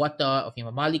the Muwatta of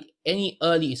Imam Malik, any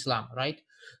early Islam, right?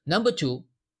 Number 2,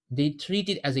 they treat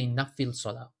it as a nafil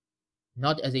salah,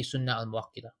 not as a sunnah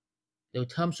al-mu'akkidah. The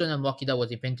term sunnah al-mu'akkidah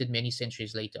was invented many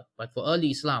centuries later, but for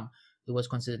early Islam, it was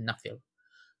considered nafil.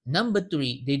 Number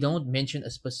 3, they don't mention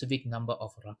a specific number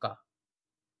of rakah.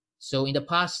 So in the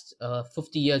past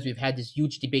 50 years, we've had this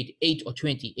huge debate, 8 or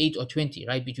 20, 8 or 20,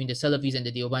 right? Between the Salafis and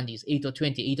the Deobandis, 8 or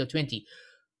 20, 8 or 20.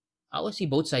 I would say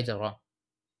both sides are wrong.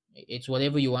 It's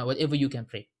whatever you want, whatever you can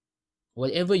pray.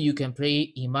 Whatever you can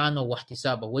pray, iman or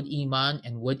wahtisab, with iman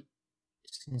and with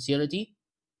sincerity,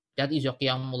 that is your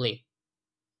qiyamul layl.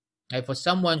 Like for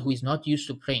someone who is not used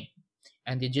to praying,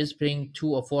 and they're just praying 2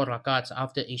 or 4 rakats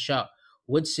after Isha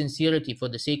with sincerity for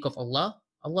the sake of Allah,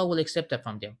 Allah will accept that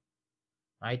from them.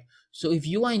 Right? So if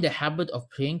you are in the habit of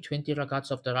praying 20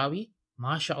 rakats of Taraweeh,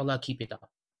 mashallah, keep it up.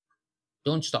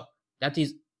 Don't stop. That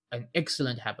is an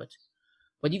excellent habit.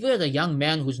 But if you're a young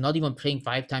man who's not even praying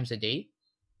 5 times a day,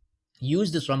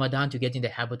 use this Ramadan to get in the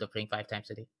habit of praying 5 times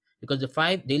a day. Because the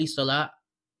 5 daily salah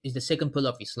is the second pillar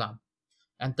of Islam.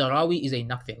 And Taraweeh is a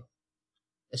nafil.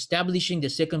 Establishing the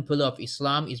second pillar of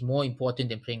Islam is more important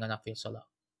than praying a nafil salah.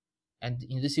 And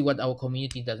this is what our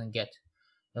community doesn't get.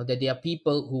 That there are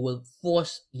people who will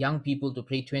force young people to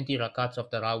pray 20 rakats of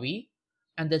Taraweeh,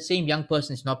 and the same young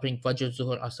person is not praying Fajr,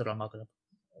 Zuhur, Asr, or Maghrib.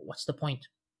 What's the point?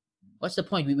 What's the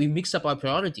point? We mix up our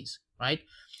priorities, right?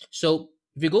 So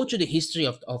if we go to the history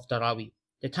of Taraweeh,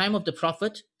 the time of the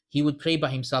Prophet, He would pray by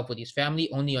himself with his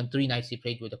family. Only on 3 nights he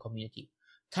prayed with the community.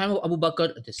 Time of Abu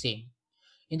Bakr, the same.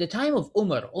 In the time of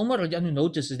Umar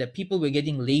notices that people were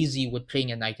getting lazy with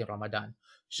praying at night in Ramadan.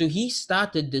 So he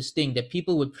started this thing that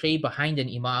people would pray behind an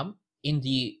imam in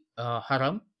the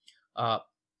haram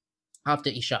after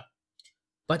Isha.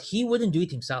 But he wouldn't do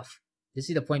it himself. This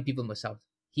is the point people must have.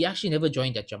 He actually never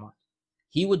joined that Jamaat.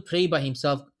 He would pray by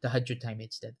himself the Tahajjud time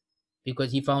instead,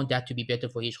 because he found that to be better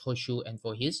for his khushu and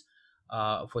for his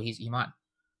iman,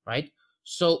 right?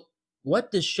 So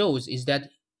what this shows is that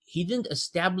he didn't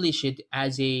establish it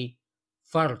as a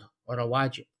fard or a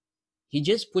wajib. He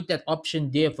just put that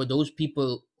option there for those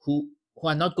people who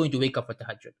are not going to wake up for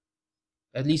Tahajjud.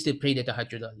 At least they pray the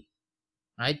Tahajjud early,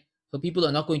 right? So people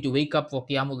are not going to wake up for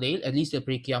Qiyamul Layl, at least they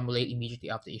pray Qiyamul Layl immediately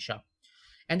after Isha.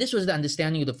 And this was the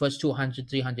understanding of the first 200,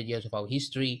 300 years of our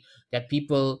history, that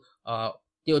people,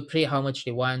 they would pray how much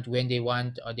they want, when they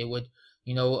want, or they would,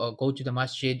 go to the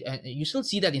masjid. And you still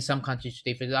see that in some countries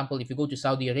today. For example, if you go to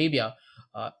Saudi Arabia,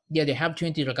 they have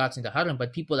 20 rakats in the haram,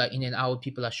 but people are in and out,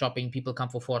 people are shopping, people come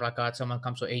for 4 rakats, someone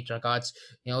comes for 8 rakats.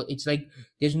 It's like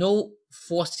there's no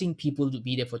forcing people to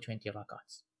be there for 20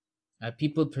 rakats.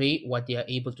 People pray what they are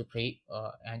able to pray,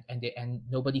 and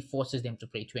nobody forces them to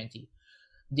pray 20.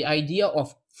 The idea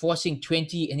of forcing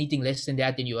 20, anything less than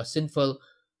that, then you are sinful.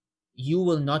 You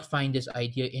will not find this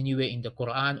idea anywhere in the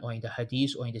Quran or in the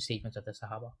Hadith or in the statements of the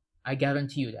Sahaba. I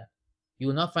guarantee you that. You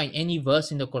will not find any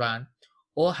verse in the Quran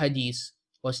or Hadith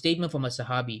or statement from a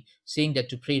Sahabi saying that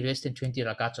to pray less than 20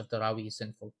 rakats of Tarawih is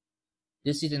sinful.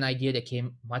 This is an idea that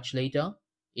came much later.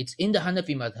 It's in the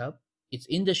Hanafi madhab, it's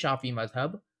in the Shafi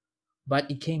madhab,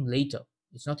 but it came later.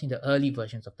 It's not in the early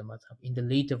versions of the madhab, in the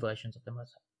later versions of the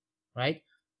madhab, right?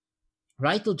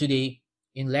 Right till today,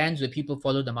 in lands where people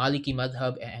follow the Maliki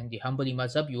madhab and the Hanbali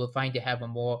madhab, you will find they have a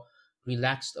more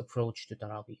relaxed approach to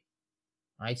Tarawih.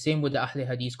 Right? Same with the Ahl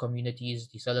Hadith communities,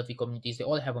 the Salafi communities, they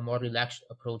all have a more relaxed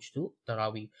approach to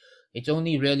Tarawih. It's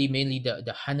only really mainly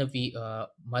the Hanafi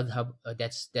madhab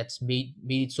that's made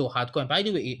it so hardcore. And by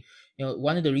the way,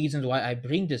 one of the reasons why I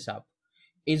bring this up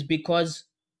is because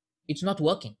it's not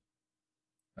working.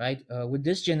 Right? With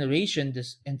this generation,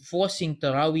 this enforcing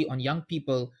Tarawih on young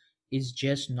people is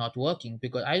just not working,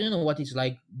 because I don't know what it's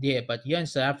like there, but here in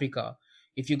South Africa,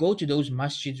 if you go to those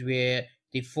masjids where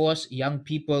they force young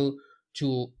people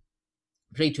to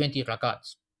pray 20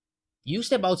 rakats, you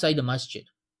step outside the masjid,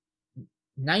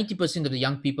 90% of the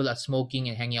young people are smoking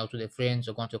and hanging out with their friends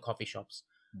or going to coffee shops.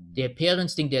 Their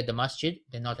parents think they're at the masjid,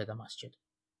 they're not at the masjid,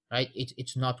 right?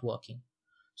 It's not working.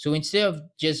 So instead of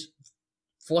just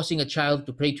forcing a child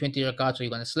to pray 20 rakats or you're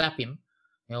going to slap him,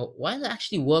 why not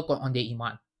actually work on their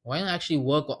iman? Why not actually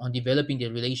work on developing their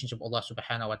relationship with Allah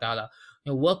subhanahu wa ta'ala?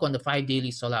 Work on the 5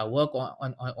 daily salah, work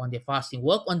on their fasting,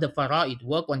 work on the fara'id,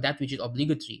 work on that which is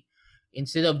obligatory,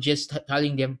 instead of just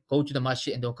telling them, go to the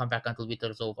masjid and don't come back until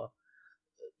witr is over.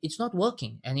 It's not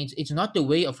working, and it's not the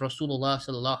way of Rasulullah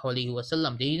sallallahu alaihi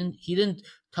wasallam. He didn't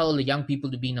tell the young people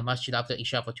to be in the masjid after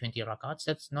Isha for 20 rakats.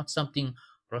 That's not something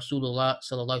Rasulullah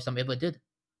sallallahu alaihi wasallam ever did,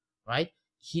 right?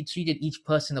 He treated each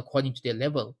person according to their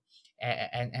level,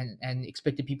 and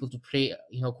expected people to pray,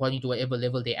 according to whatever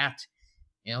level they're at,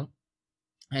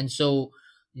 And so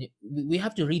we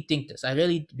have to rethink this. I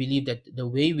really believe that the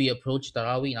way we approach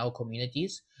Tarawih in our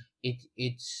communities,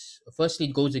 it's firstly,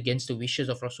 it goes against the wishes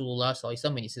of Rasulullah sallallahu alaihi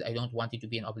wasallam when he said, I don't want it to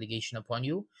be an obligation upon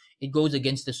you. It goes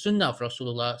against the sunnah of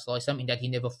Rasulullah sallallahu alaihi wasallam in that he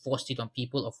never forced it on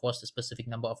people or forced a specific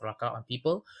number of rak'ah on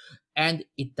people, and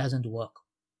it doesn't work.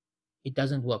 It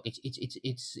doesn't work.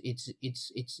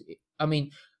 I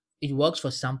mean, it works for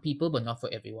some people, but not for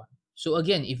everyone. So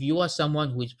again, if you are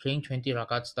someone who is praying 20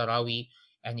 rakats Tarawih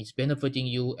and it's benefiting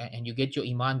you, and you get your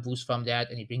iman boost from that,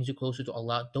 and it brings you closer to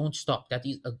Allah, don't stop. That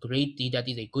is a great deed. That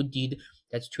is a good deed.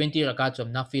 That's 20 rakats of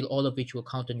nafil, all of which will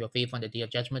count on your favor on the Day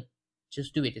of Judgment.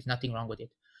 Just do it. There's nothing wrong with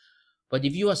it. But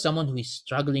if you are someone who is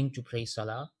struggling to pray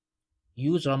salah,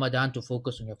 use Ramadan to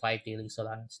focus on your 5 daily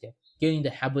salah instead. Get in the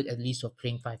habit at least of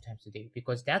praying 5 times a day,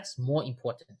 because that's more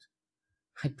important.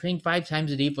 Praying 5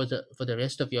 times a day for the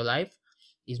rest of your life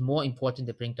is more important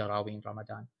than praying Tarawih in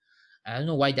Ramadan. I don't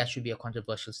know why that should be a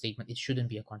controversial statement. It shouldn't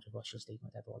be a controversial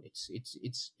statement at all.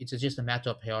 It's just a matter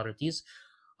of priorities.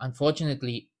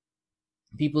 Unfortunately,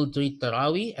 people treat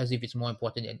Tarawih as if it's more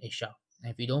important than Isha.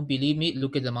 And if you don't believe me,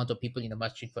 look at the amount of people in the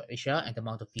masjid for Isha and the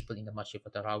amount of people in the masjid for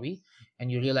Tarawih,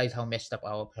 and you realize how messed up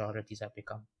our priorities have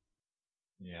become.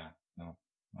 Yeah, no,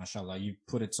 mashallah, you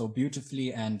put it so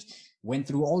beautifully and went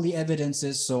through all the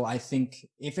evidences. So I think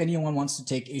if anyone wants to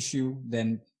take issue,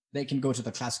 then they can go to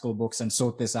the classical books and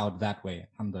sort this out that way,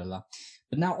 alhamdulillah.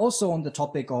 But now also on the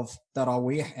topic of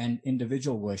Taraweeh and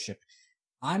individual worship,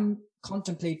 I'm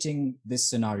contemplating this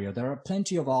scenario, there are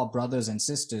plenty of our brothers and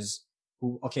sisters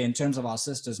who, okay, in terms of our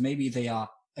sisters, maybe they are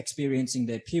experiencing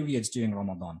their periods during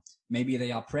Ramadan. Maybe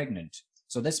they are pregnant.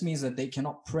 So this means that they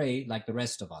cannot pray like the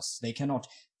rest of us. They cannot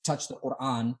touch the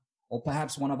Quran, or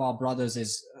perhaps one of our brothers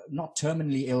is not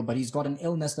terminally ill, but he's got an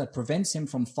illness that prevents him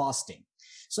from fasting.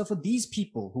 So for these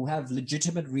people who have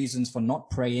legitimate reasons for not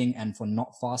praying and for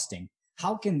not fasting,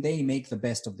 how can they make the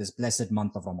best of this blessed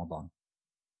month of Ramadan?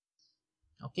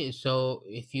 Okay, so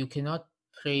if you cannot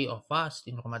pray or fast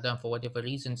in Ramadan for whatever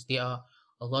reasons, there are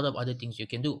a lot of other things you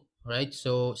can do, right?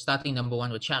 So starting number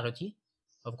one with charity.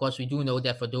 Of course, we do know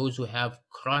that for those who have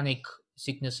chronic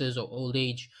sicknesses or old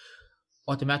age,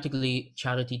 automatically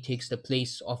charity takes the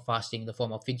place of fasting in the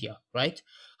form of fidya, right?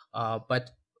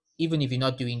 But even if you're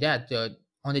not doing that,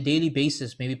 on a daily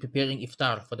basis, maybe preparing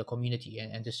iftar for the community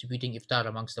and distributing iftar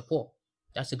amongst the poor.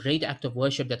 That's a great act of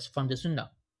worship that's from the sunnah,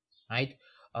 right?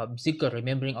 Zikr,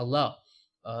 remembering Allah,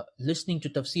 listening to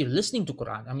tafsir, listening to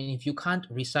Quran. I mean, if you can't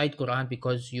recite Quran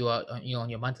because you are on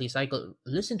your monthly cycle,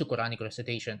 listen to Quranic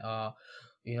recitation.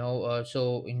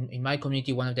 So in my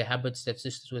community, one of the habits that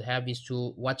sisters would have is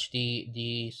to watch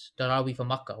the Tarawih from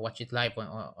Makkah, watch it live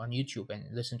on YouTube and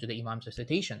listen to the Imam's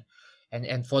recitation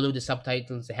and follow the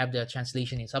subtitles. They have the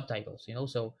translation in subtitles,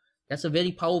 so that's a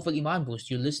very powerful Iman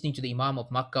boost. You're listening to the Imam of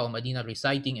Makkah or Medina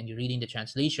reciting and you're reading the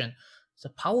translation. It's a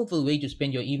powerful way to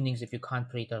spend your evenings if you can't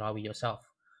pray Tarawih yourself,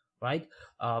 right?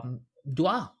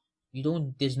 Dua.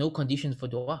 There's no conditions for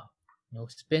dua.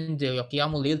 Spend your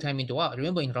Qiyamul Layl time in dua.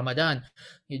 Remember, in Ramadan,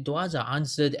 your duas are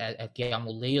answered at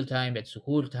Qiyamul Layl time, at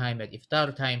Suhoor time, at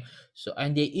Iftar time. So,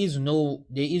 and there is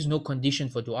no condition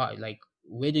for dua. Like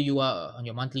whether you are on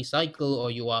your monthly cycle,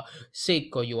 or you are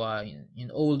sick, or you are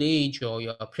in old age, or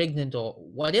you are pregnant, or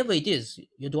whatever it is,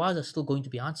 your duas are still going to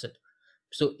be answered.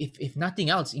 So if nothing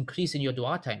else, increase in your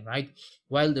dua time, right?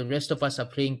 While the rest of us are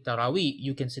praying Taraweeh,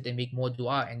 you can sit and make more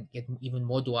dua and get even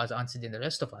more duas answered than the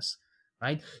rest of us,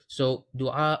 right? So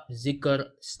dua, zikr,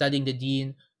 studying the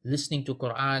deen, listening to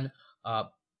Quran,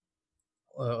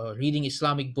 reading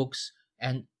Islamic books,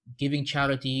 and giving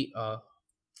charity,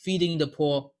 feeding the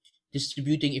poor,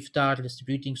 distributing iftar,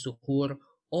 distributing suhoor.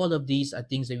 All of these are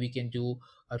things that we can do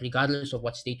regardless of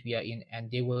what state we are in, and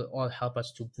they will all help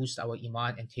us to boost our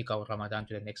iman and take our Ramadan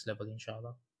to the next level,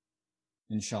 inshallah.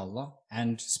 Inshallah.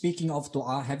 And speaking of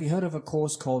dua, have you heard of a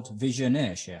course called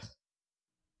Visionaire, Sheikh?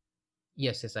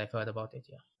 Yes, I've heard about it,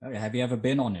 yeah. Okay, have you ever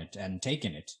been on it and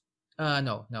taken it?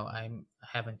 No, I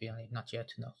haven't been on it, not yet,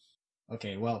 no.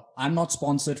 Okay, well, I'm not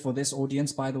sponsored for this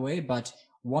audience, by the way, but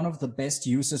one of the best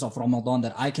uses of Ramadan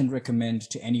that I can recommend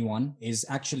to anyone is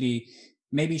actually,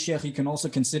 maybe Sheikh, you can also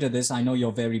consider this. I know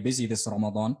you're very busy this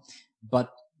Ramadan,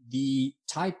 but the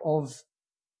type of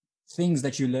things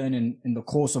that you learn in the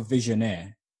course of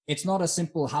Visionaire, it's not a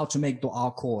simple how to make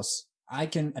dua course. I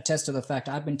can attest to the fact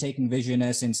I've been taking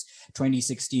Visionaire since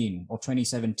 2016 or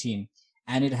 2017,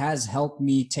 and it has helped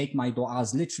me take my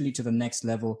duas literally to the next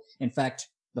level. In fact,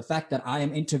 the fact that I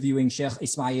am interviewing Sheikh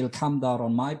Ismail Kamdar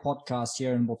on my podcast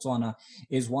here in Botswana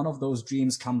is one of those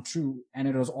dreams come true, and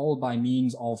it was all by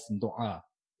means of dua.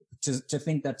 To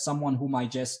think that someone whom I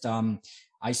just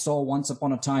I saw once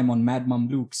upon a time on Mad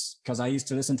Mamluks, because I used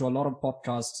to listen to a lot of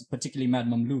podcasts, particularly Mad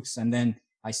Mamluks, and then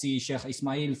I see Sheikh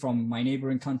Ismail from my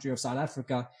neighboring country of South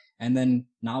Africa, and then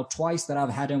now twice that I've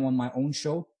had him on my own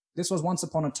show. This was once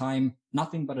upon a time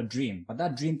nothing but a dream, but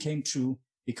that dream came true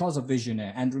because of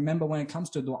Visionaire. And remember, when it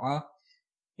comes to dua,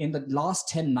 in the last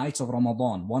 10 nights of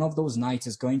Ramadan, one of those nights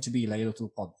is going to be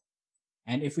Laylatul Qadr.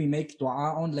 And if we make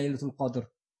dua on Laylatul Qadr,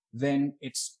 then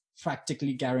it's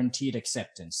practically guaranteed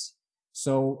acceptance.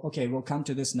 So, okay, we'll come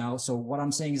to this now. So what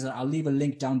I'm saying is that I'll leave a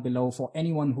link down below for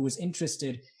anyone who is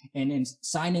interested in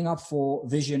signing up for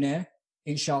Visionaire.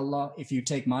 Inshallah, if you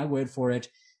take my word for it,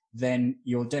 then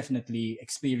you'll definitely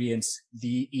experience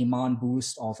the iman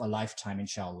boost of a lifetime,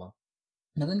 inshallah.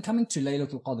 Now then, coming to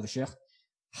Laylatul Qadr, Sheikh,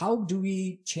 how do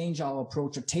we change our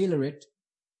approach or tailor it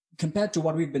compared to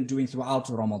what we've been doing throughout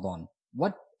Ramadan?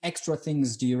 What extra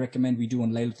things do you recommend we do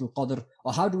on Laylatul Qadr?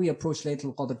 Or how do we approach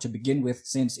Laylatul Qadr to begin with,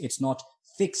 since it's not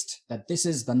fixed that this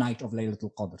is the night of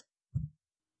Laylatul Qadr?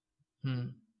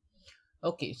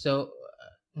 Okay, so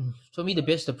for me, the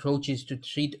best approach is to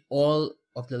treat all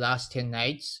of the last 10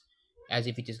 nights as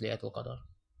if it is Laylatul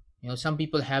Qadr. Some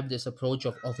people have this approach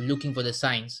of looking for the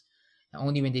signs. And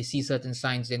only when they see certain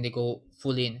signs, then they go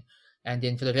full in. And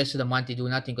then for the rest of the month, they do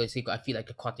nothing because they say, I feel like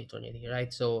I caught it already,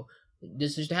 right? So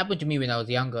this used to happen to me when I was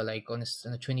younger, like on the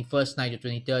 21st night or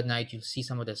 23rd night, you'll see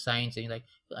some of the signs and you're like,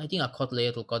 I think I caught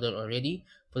Laylatul Qadr already.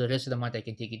 For the rest of the month, I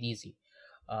can take it easy.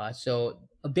 So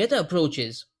a better approach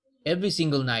is every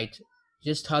single night,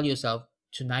 just tell yourself,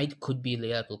 tonight could be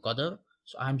Laylatul Qadr,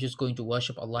 so I'm just going to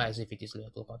worship Allah as if it is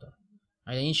Laylatul Qadr.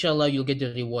 And inshallah, you'll get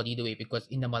the reward either way, because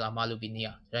innamal amalu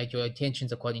binniyah, right? Your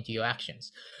intentions according to your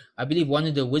actions. I believe one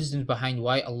of the wisdoms behind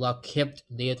why Allah kept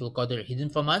Laylatul Qadr hidden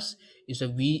from us is that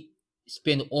we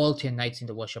spend all 10 nights in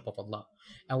the worship of Allah.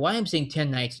 And why I'm saying 10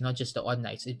 nights, not just the odd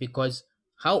nights, is because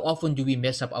how often do we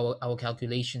mess up our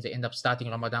calculations and end up starting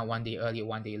Ramadan one day early,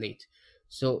 one day late?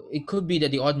 So it could be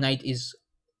that the odd night is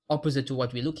opposite to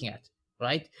what we're looking at,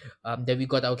 right? That we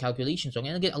got our calculations wrong.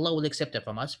 And again, Allah will accept that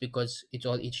from us because it's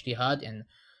all ijtihad, and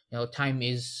time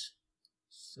is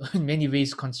in many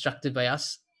ways constructed by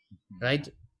us, right?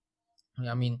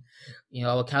 I mean,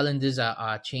 our calendars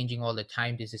are changing all the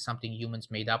time. This is something humans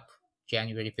made up.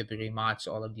 January, February, March,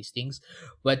 all of these things.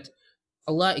 But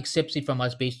Allah accepts it from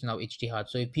us based on our ijtihad.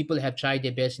 So if people have tried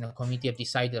their best and a community have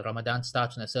decided Ramadan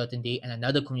starts on a certain day and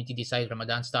another community decides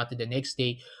Ramadan started the next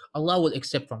day, Allah will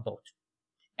accept from both.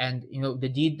 And the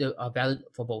deed are valid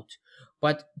for both.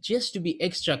 But just to be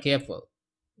extra careful,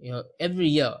 every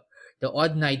year the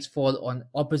odd nights fall on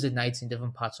opposite nights in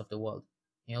different parts of the world.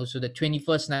 So the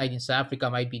 21st night in South Africa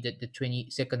might be the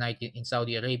 22nd night in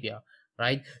Saudi Arabia,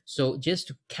 right? So just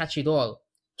to catch it all,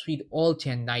 treat all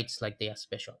 10 nights like they are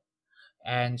special.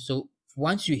 And so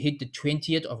once you hit the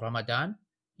 20th of Ramadan,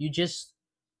 you just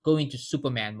go into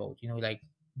Superman mode, like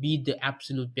be the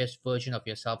absolute best version of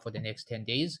yourself for the next 10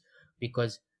 days,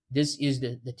 because this is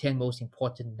the 10 most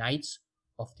important nights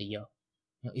of the year.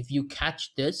 If you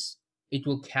catch this, it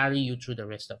will carry you through the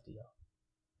rest of the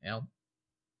year.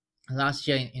 Last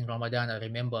year in Ramadan, I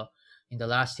remember in the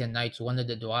last 10 nights, one of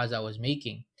the du'as I was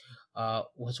making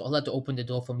was for Allah to open the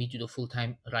door for me to do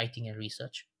full-time writing and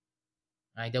research.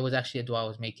 Right? That was actually a dua I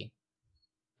was making.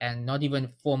 And not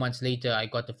even 4 months later, I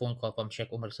got the phone call from Sheikh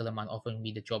Umar Sulaiman offering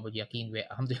me the job at Yaqeen, where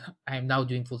I am now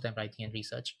doing full-time writing and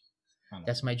research.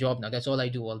 That's my job now. That's all I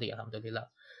do all day, alhamdulillah.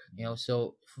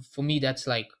 So for me, that's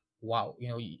like, wow.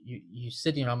 You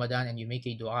sit in Ramadan and you make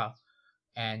a dua,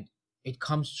 and it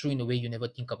comes through in a way you never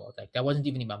think about. Like, that wasn't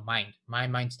even in my mind. My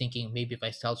mind's thinking, maybe if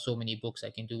I sell so many books, I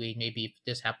can do it. Maybe if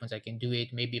this happens, I can do it.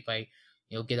 Maybe if I,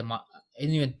 get I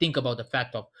didn't even think about the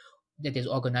fact of that there's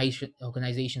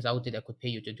organizations out there that could pay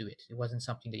you to do it. It wasn't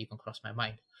something that even crossed my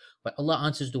mind. But Allah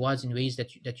answers du'as in ways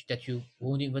that you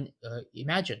won't even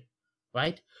imagine,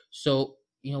 right? So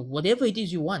whatever it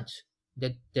is you want,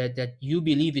 that you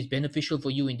believe is beneficial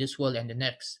for you in this world and the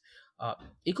next,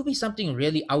 it could be something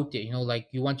really out there. Like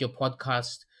you want your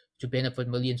podcast to benefit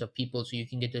millions of people so you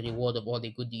can get the reward of all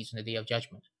the good deeds on the Day of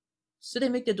Judgment. So they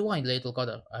make the dua in Laylatul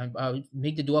Qadr, and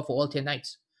make the dua for all 10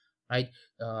 nights, right?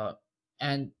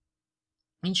 And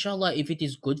inshallah, if it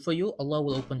is good for you, Allah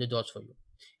will open the doors for you.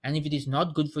 And if it is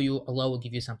not good for you, Allah will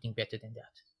give you something better than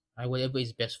that, right? Whatever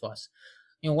is best for us.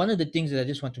 One of the things that I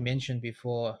just want to mention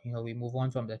before we move on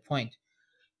from that point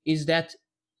is that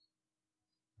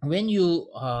when you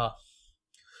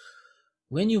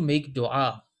make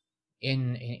dua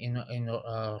in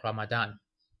Ramadan,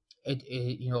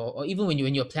 or even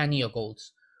when you're planning your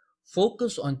goals,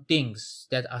 focus on things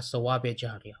that are sawab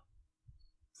jariyah.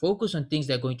 Focus on things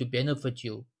that are going to benefit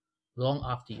you long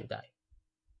after you die.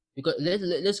 Because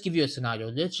let's give you a scenario.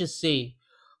 Let's just say,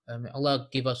 Allah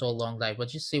give us all long life, but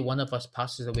just say one of us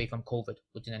passes away from COVID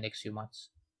within the next few months.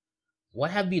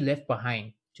 What have we left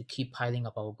behind to keep piling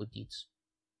up our good deeds?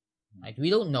 Right?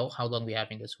 We don't know how long we have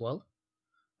in this world.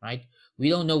 Right? We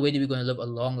don't know whether we're going to live a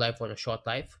long life or a short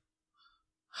life.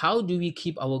 How do we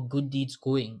keep our good deeds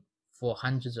going for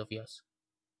hundreds of years?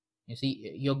 You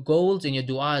see, your goals and your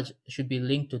du'as should be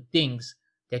linked to things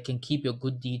that can keep your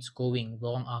good deeds going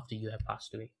long after you have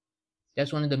passed away.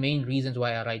 That's one of the main reasons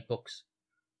why I write books.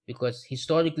 Because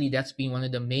historically, that's been one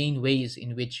of the main ways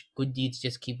in which good deeds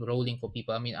just keep rolling for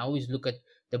people. I mean, I always look at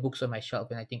the books on my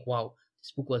shelf and I think, wow,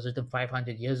 this book was written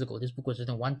 500 years ago. This book was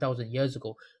written 1,000 years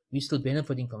ago. We're still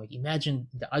benefiting from it. Imagine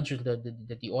the ajr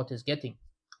that the author is getting.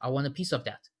 I want a piece of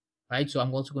that, right? So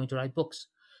I'm also going to write books.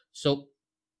 So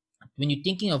when you're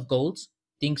thinking of goals,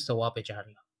 think sawab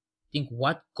jariyah. Think,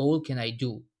 what goal can I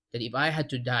do that if I had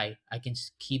to die, I can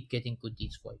keep getting good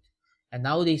deeds for it. And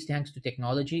nowadays, thanks to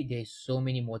technology, there's so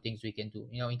many more things we can do.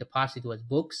 In the past it was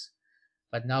books,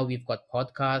 but now we've got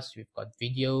podcasts, we've got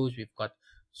videos, we've got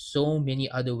so many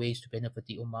other ways to benefit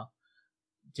the ummah.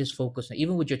 Just focus on,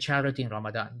 even with your charity in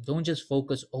Ramadan, don't just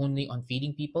focus only on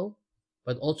feeding people,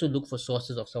 but also look for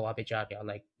sources of sawab jariyah,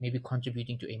 like maybe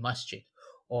contributing to a masjid,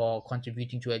 or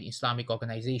contributing to an Islamic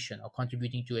organization, or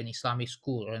contributing to an Islamic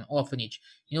school or an orphanage.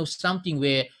 Something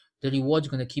where the reward's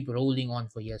going to keep rolling on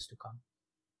for years to come.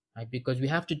 Right? Because we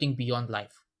have to think beyond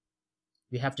life.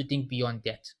 We have to think beyond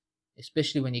death,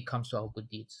 especially when it comes to our good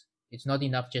deeds. It's not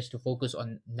enough just to focus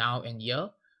on now and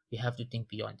year. we have to think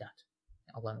beyond that.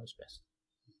 Allah knows best.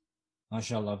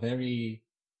 MashaAllah, very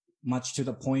much to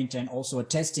the point, and also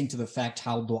attesting to the fact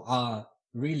how dua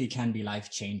really can be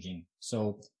life-changing.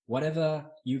 So whatever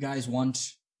you guys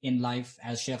want in life,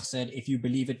 as Sheikh said, if you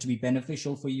believe it to be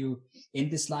beneficial for you in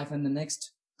this life and the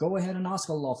next, go ahead and ask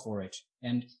Allah for it,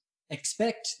 and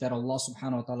expect that Allah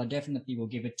subhanahu wa ta'ala definitely will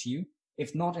give it to you.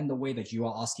 If not in the way that you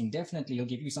are asking, definitely He'll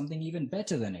give you something even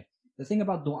better than it. The thing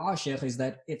about dua, Sheikh, is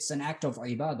that it's an act of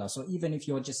ibadah. So even if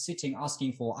you're just sitting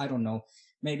asking for, I don't know,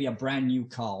 maybe a brand new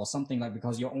car or something like,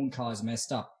 because your own car is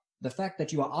messed up, the fact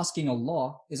that you are asking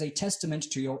Allah is a testament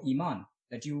to your iman,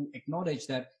 that you acknowledge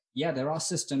that, yeah, there are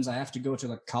systems, I have to go to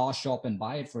the car shop and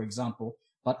buy it, for example,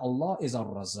 but Allah is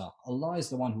Ar-Razzaq. Allah is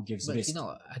the one who gives risk.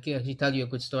 But I can actually tell you a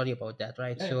good story about that,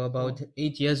 right? Yeah, so about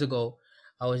 8 years ago,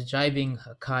 I was driving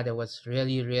a car that was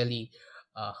really, really,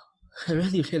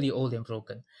 really old and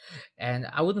broken. And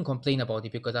I wouldn't complain about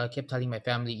it because I kept telling my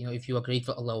family, if you are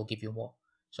grateful, Allah will give you more.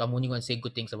 So I'm only going to say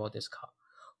good things about this car.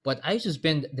 But I used to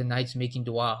spend the nights making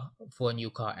dua for a new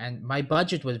car, and my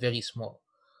budget was very small.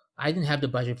 I didn't have the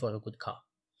budget for a good car.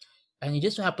 And it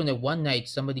just so happened that one night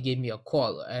somebody gave me a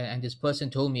call, and this person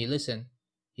told me, listen,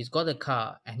 he's got a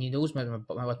car and he knows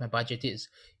what my budget is.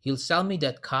 He'll sell me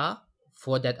that car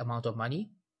for that amount of money,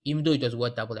 even though it was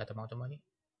worth double that amount of money.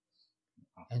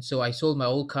 And so I sold my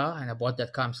old car and I bought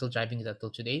that car. I'm still driving it until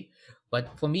today.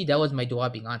 But for me, that was my dua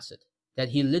being answered. That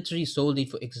he literally sold it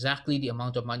for exactly the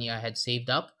amount of money I had saved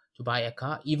up to buy a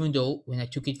car, even though when I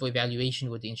took it for evaluation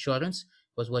with the insurance,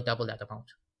 it was worth double that amount.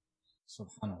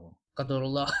 Subhanallah.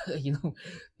 Qadarullah,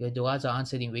 your du'as are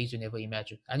answered in ways you never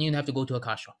imagined. And you don't have to go to a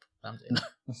car shop.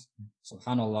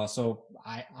 Subhanallah. So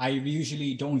I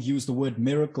usually don't use the word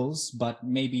miracles, but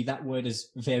maybe that word is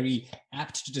very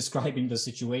apt to describing the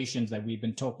situations that we've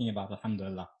been talking about,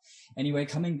 alhamdulillah. Anyway,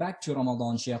 coming back to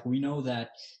Ramadan, Sheikh, we know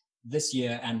that this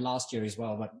year and last year as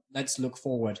well, but let's look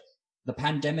forward. The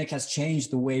pandemic has changed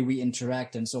the way we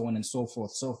interact and so on and so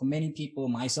forth. So for many people,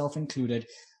 myself included,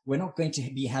 we're not going to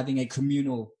be having a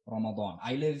communal Ramadan.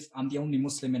 I'm the only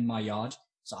Muslim in my yard,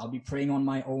 so I'll be praying on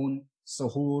my own.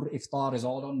 Suhoor, iftar is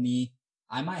all on me.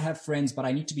 I might have friends, but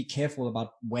I need to be careful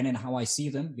about when and how I see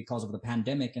them because of the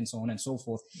pandemic and so on and so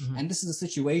forth. Mm-hmm. And this is a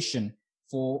situation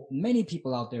for many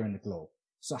people out there in the globe.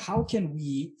 So how can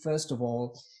we, first of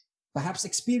all, perhaps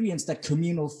experience that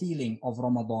communal feeling of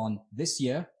Ramadan this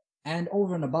year? And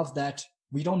over and above that,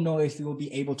 we don't know if we will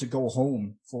be able to go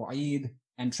home for Eid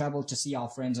and travel to see our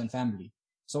friends and family.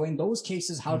 So in those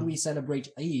cases, how do we celebrate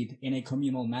Eid in a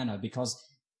communal manner? Because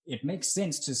it makes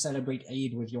sense to celebrate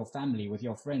Eid with your family, with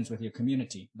your friends, with your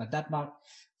community. But that not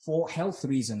for health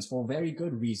reasons, for very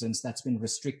good reasons, that's been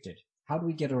restricted. How do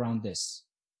we get around this?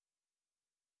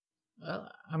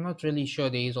 Well, I'm not really sure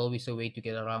there is always a way to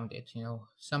get around it.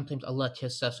 Sometimes Allah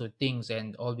tests us with things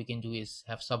and all we can do is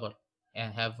have sabr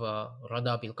and have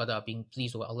rada bil qada, being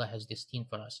pleased with what Allah has destined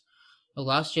for us.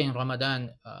 Last year in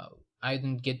Ramadan, I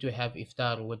didn't get to have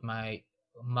iftar with my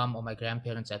mom or my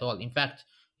grandparents at all. In fact,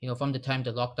 from the time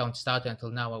the lockdown started until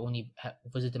now, I only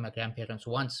visited my grandparents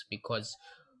once because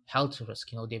health risk.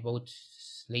 They're both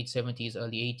late 70s,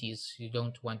 early 80s. You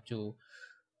don't want to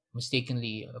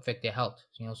mistakenly affect their health.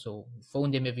 So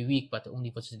phone them every week, but only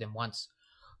visit them once.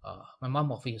 My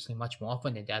mom obviously much more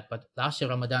often than that. But last year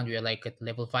Ramadan, we were like at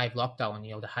level 5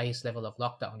 lockdown. The highest level of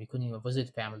lockdown. We couldn't even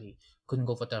visit family, couldn't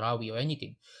go for Taraweeh or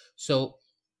anything. So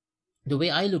the way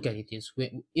I look at it is,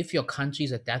 if your country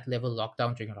is at that level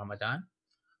lockdown during Ramadan,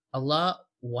 Allah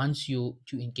wants you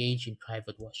to engage in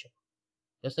private worship.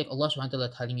 Just like Allah subhanahu wa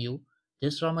ta'ala telling you,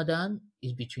 this Ramadan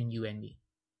is between you and me.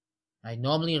 Right?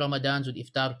 Normally Ramadans with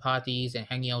iftar parties and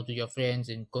hanging out with your friends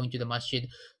and going to the masjid.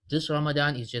 This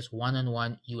Ramadan is just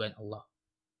one-on-one, you and Allah.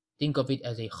 Think of it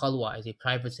as a khalwa, as a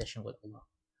private session with Allah.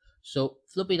 So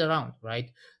flip it around, right?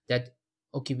 That,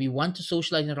 okay, we want to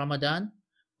socialize in Ramadan,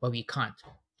 but we can't.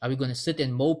 Are we going to sit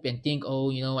and mope and think,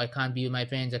 I can't be with my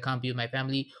friends, I can't be with my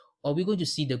family? Or are we going to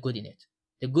see the good in it?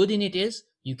 The good in it is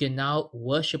you can now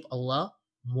worship Allah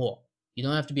more. You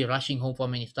don't have to be rushing home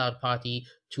from an iftar party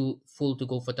too full to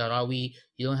go for Taraweeh.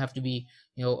 You don't have to be,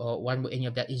 one with any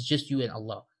of that. It's just you and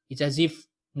Allah. It's as if,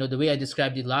 the way I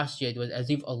described it last year, it was as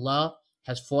if Allah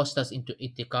has forced us into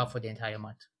itikaf for the entire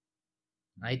month.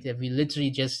 Right? That we literally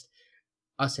just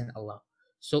us and Allah.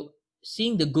 So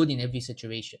seeing the good in every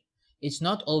situation. It's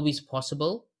not always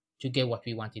possible to get what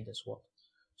we want in this world.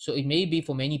 So it may be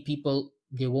for many people,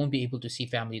 they won't be able to see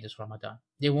family this Ramadan.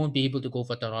 They won't be able to go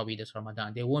for Taraweeh this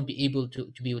Ramadan. They won't be able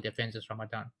to be with their friends this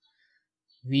Ramadan.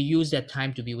 We use that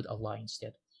time to be with Allah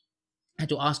instead and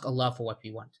to ask Allah for what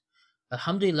we want.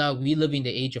 Alhamdulillah, we live in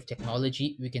the age of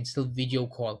technology. We can still video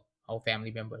call our family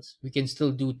members. We can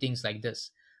still do things like this.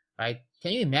 right?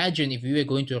 Can you imagine if we were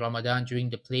going to Ramadan during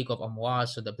the plague of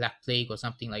Amwas or the Black Plague or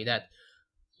something like that?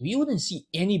 We wouldn't see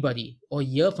anybody or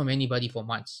hear from anybody for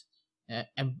months.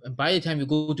 And by the time you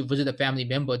go to visit a family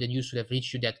member, the news would have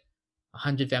reached you that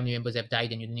 100 family members have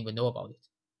died and you didn't even know about it,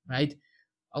 right?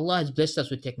 Allah has blessed us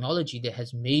with technology that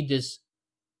has made this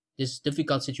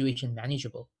difficult situation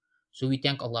manageable. So we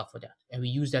thank Allah for that, and we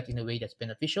use that in a way that's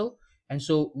beneficial. And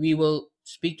so we will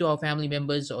speak to our family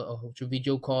members or through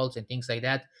video calls and things like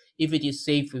that. If it is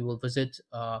safe, we will visit.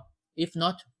 If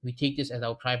not, we take this as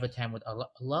our private time with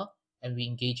Allah, and we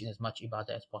engage in as much ibadah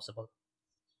as possible.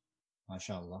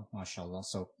 MashaAllah, MashaAllah.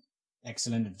 So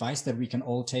excellent advice that we can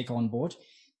all take on board.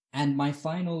 And my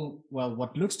final, well,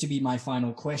 what looks to be my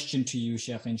final question to you,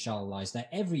 Sheikh, inshallah, is that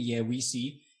every year we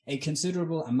see a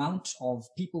considerable amount of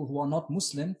people who are not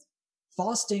Muslim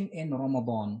fasting in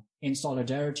Ramadan in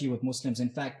solidarity with Muslims. In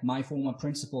fact, my former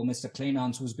principal, Mr.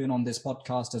 Kleinans, who's been on this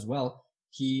podcast as well,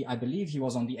 I believe he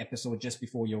was on the episode just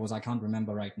before yours. I can't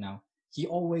remember right now. He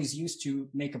always used to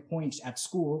make a point at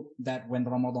school that when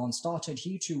Ramadan started,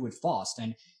 he too would fast,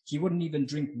 and he wouldn't even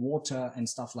drink water and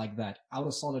stuff like that out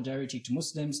of solidarity to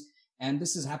Muslims. And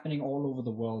this is happening all over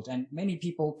the world. And many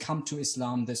people come to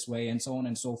Islam this way and so on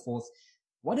and so forth.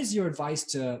 What is your advice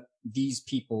to these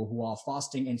people who are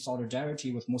fasting in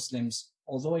solidarity with Muslims,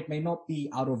 although it may not be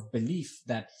out of belief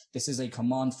that this is a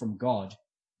command from God,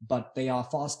 but they are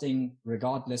fasting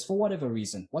regardless for whatever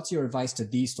reason? What's your advice to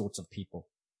these sorts of people?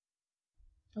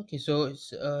 Okay, so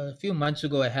a few months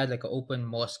ago, I had like an open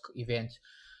mosque event,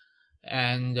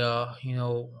 and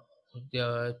the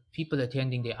people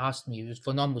attending, they asked me, it was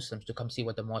for non-Muslims, to come see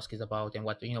what the mosque is about and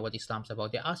what Islam's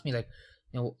about. They asked me like,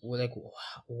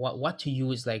 what to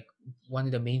you is like one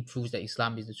of the main proofs that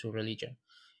Islam is the true religion.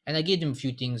 And I gave them a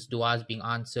few things, du'as being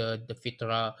answered, the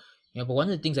fitrah, but one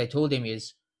of the things I told them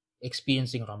is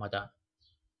experiencing Ramadan.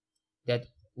 That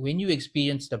when you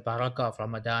experience the barakah of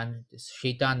Ramadan, the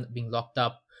shaitan being locked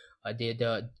up,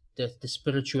 the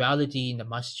spirituality in the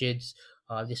masjids,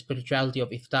 the spirituality of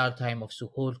iftar time, of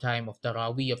suhoor time, of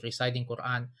tarawih, of reciting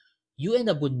Quran, you end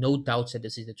up with no doubts that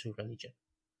this is the true religion.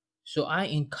 So I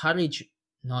encourage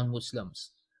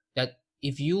non-Muslims that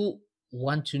if you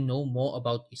want to know more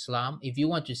about Islam, if you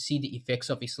want to see the effects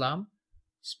of Islam,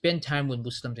 spend time with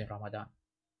Muslims in Ramadan,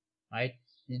 right?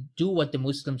 Do what the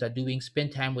Muslims are doing,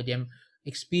 spend time with them,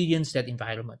 experience that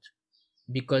environment.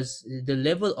 Because the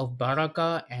level of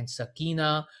barakah and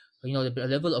sakina, the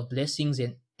level of blessings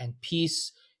and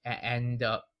peace and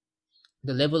the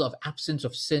level of absence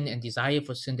of sin and desire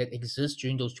for sin that exists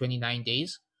during those 29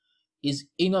 days is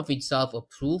in of itself a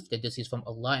proof that this is from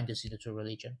Allah and this is the true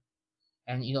religion.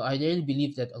 And I really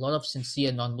believe that a lot of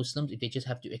sincere non-Muslims, if they just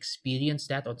have to experience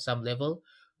that on some level,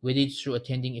 whether it's through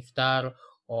attending iftar,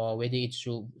 or whether it's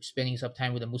through spending some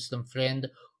time with a Muslim friend,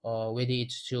 or whether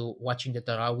it's through watching the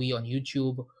Taraweeh on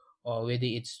YouTube, or whether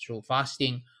it's through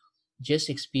fasting, just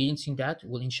experiencing that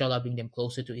will inshallah bring them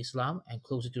closer to Islam and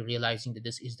closer to realizing that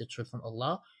this is the truth from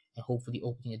Allah, and hopefully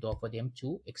opening the door for them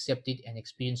to accept it and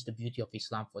experience the beauty of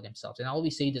Islam for themselves. And I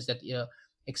always say this, that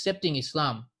accepting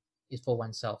Islam is for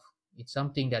oneself. It's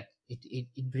something that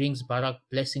it brings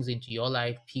blessings into your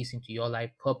life, peace into your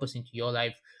life, purpose into your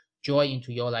life, joy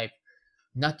into your life.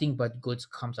 Nothing but goods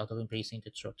comes out of embracing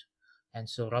the truth. And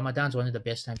so Ramadan is one of the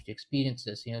best times to experience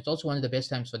this. It's also one of the best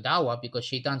times for dawah because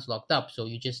shaitan's locked up. So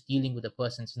you're just dealing with the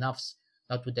person's nafs,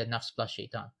 not with the nafs plus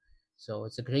shaitan. So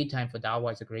it's a great time for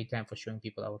dawah. It's a great time for showing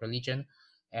people our religion.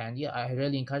 And yeah, I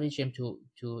really encourage them to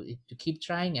keep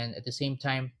trying, and at the same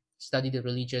time study the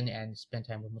religion and spend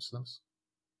time with Muslims.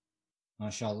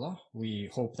 MashaAllah, we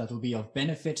hope that will be of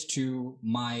benefit to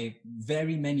my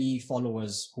very many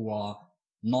followers who are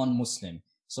non-Muslim.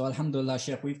 So alhamdulillah,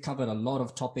 Sheikh, we've covered a lot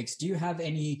of topics. Do you have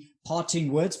any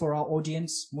parting words for our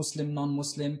audience, Muslim,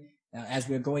 non-Muslim, as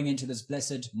we're going into this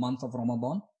blessed month of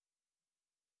Ramadan?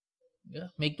 Yeah,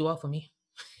 make dua for me.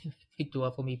 Make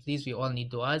dua for me, please. We all need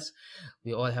duas.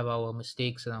 We all have our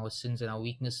mistakes and our sins and our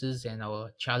weaknesses and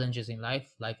our challenges in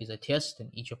life. Life is a test, and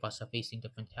each of us are facing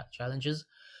different challenges.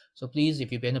 So please,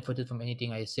 if you benefited from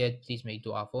anything I said, please make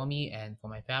dua for me and for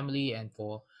my family and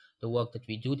for the work that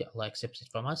we do, that Allah accepts it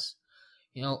from us.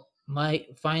 My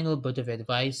final bit of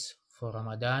advice for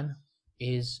Ramadan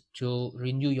is to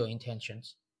renew your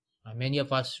intentions. Many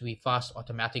of us, we fast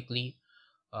automatically.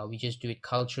 We just do it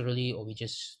culturally, or we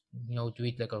just, do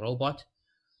it like a robot.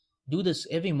 Do this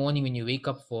every morning when you wake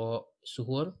up for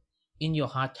suhoor. In your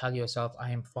heart, tell yourself,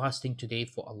 I am fasting today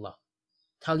for Allah.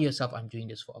 Tell yourself, I'm doing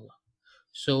this for Allah.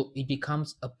 So it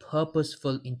becomes a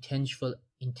purposeful, intenseful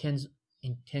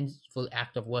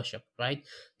act of worship, right?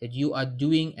 That you are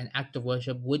doing an act of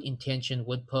worship with intention,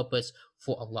 with purpose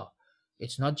for Allah.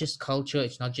 It's not just culture,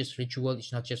 it's not just ritual,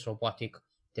 it's not just robotic.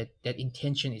 That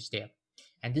intention is there.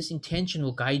 And this intention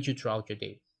will guide you throughout your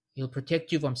day. It'll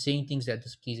protect you from saying things that are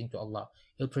displeasing to Allah.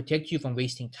 It'll protect you from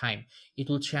wasting time. It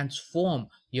will transform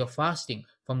your fasting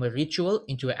from a ritual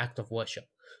into an act of worship.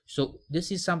 So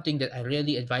this is something that I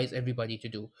really advise everybody to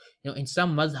do. In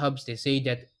some madhabs, they say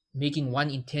that making one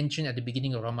intention at the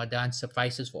beginning of Ramadan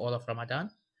suffices for all of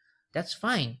Ramadan. That's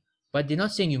fine. But they're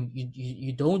not saying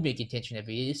you don't make intention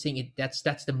every day. They're saying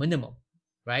that's the minimum,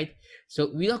 right?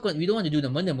 So we don't want to do the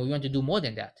minimum. We want to do more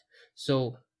than that.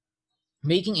 So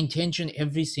making intention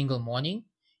every single morning,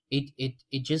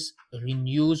 it just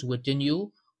renews within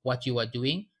you what you are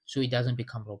doing, so it doesn't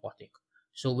become robotic.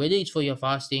 So whether it's for your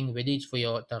fasting, whether it's for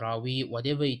your tarawih,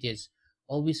 whatever it is,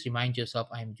 always remind yourself,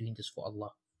 I am doing this for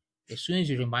Allah. As soon as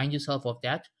you remind yourself of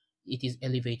that, it is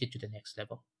elevated to the next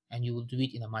level, and you will do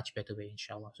it in a much better way,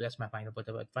 inshallah. So that's my final bit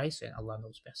of advice, and Allah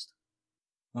knows best.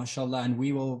 MashaAllah, and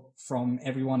we will, from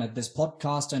everyone at this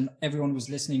podcast and everyone who's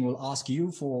listening, will ask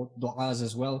you for du'as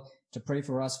as well, to pray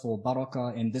for us for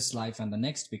barakah in this life and the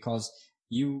next, because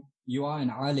you are an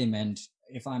alim, and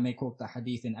if I may quote the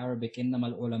hadith in Arabic,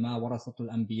 إِنَّمَا الْعُلَمَا وَرَثَةُ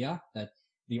الْأَنْبِيَا, that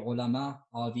the ulama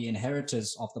are the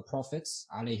inheritors of the prophets,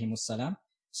 alayhimussalam.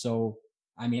 So,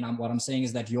 I mean, what I'm saying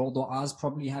is that your du'as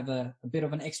probably have a bit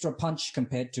of an extra punch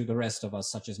compared to the rest of us,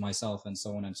 such as myself, and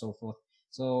so on and so forth.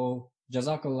 So,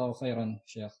 Jazakallah khairan,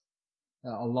 Sheikh.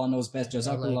 Allah knows best.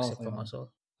 Jazakallah khairan.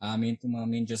 Ameen,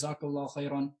 ameen. Jazakallah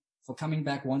khairan for coming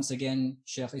back once again,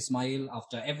 Sheikh Ismail,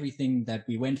 after everything that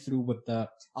we went through with the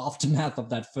aftermath of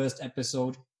that first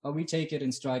episode. But we take it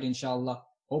in stride, inshallah.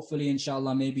 Hopefully,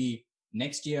 inshallah, maybe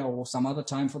next year or some other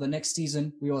time for the next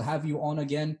season, we will have you on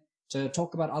again to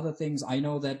talk about other things. I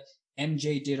know that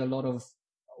MJ did a lot of,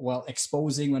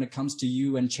 exposing when it comes to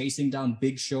you and chasing down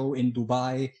Big Show in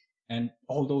Dubai and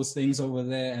all those things over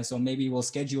there. And so maybe we'll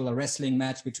schedule a wrestling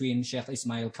match between Sheikh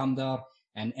Ismail Kamdar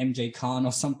and MJ Khan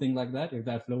or something like that, if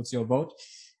that floats your boat.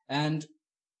 And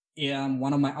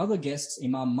one of my other guests,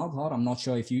 Imam Madhar, I'm not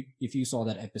sure if you saw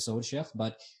that episode, Sheikh,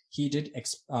 but he did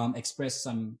express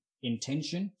some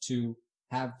intention to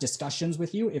have discussions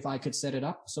with you if I could set it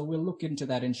up. So we'll look into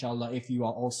that, inshallah, if you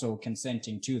are also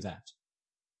consenting to that.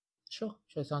 Sure,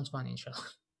 sounds fun, inshallah.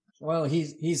 Well,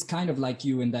 he's kind of like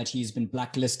you in that he's been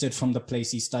blacklisted from the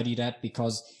place he studied at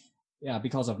because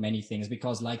of many things.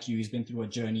 Because like you, he's been through a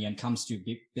journey and comes to,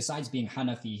 besides being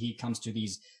Hanafi, he comes to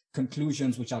these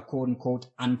conclusions which are quote unquote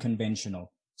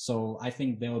unconventional. So I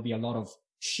think there will be a lot of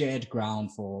shared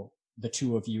ground for the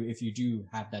two of you if you do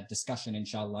have that discussion,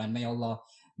 inshallah, and may Allah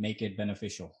make it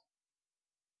beneficial.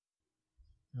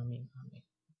 Ameen.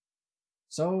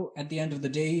 So at the end of the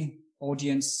day,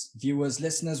 audience, viewers,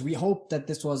 listeners, we hope that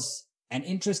this was an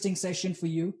interesting session for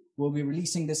you. We'll be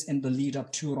releasing this in the lead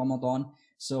up to Ramadan.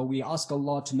 So we ask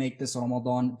Allah to make this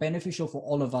Ramadan beneficial for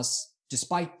all of us,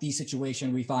 despite the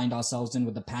situation we find ourselves in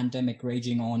with the pandemic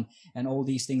raging on and all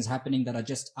these things happening that are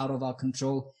just out of our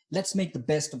control. Let's make the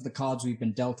best of the cards we've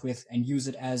been dealt with and use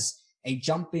it as a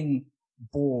jumping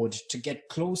board to get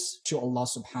close to Allah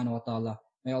subhanahu wa ta'ala.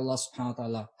 May Allah subhanahu wa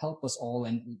ta'ala help us all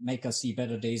and make us see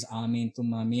better days. Ameen,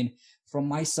 thumma ameen. From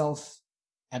myself,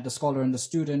 at the scholar and the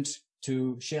student,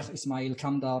 to Sheikh Ismail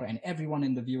Kamdar and everyone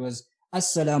in the viewers,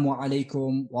 Assalamu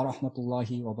alaikum wa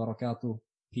rahmatullahi wa barakatuh.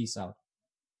 Peace out.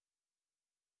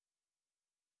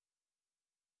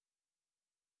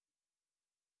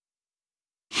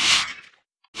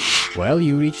 Well,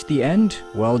 you reached the end.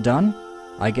 Well done.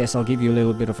 I guess I'll give you a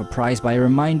little bit of a prize by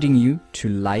reminding you to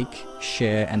like,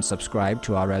 share and subscribe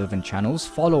to our relevant channels.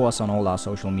 Follow us on all our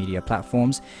social media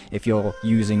platforms. If you're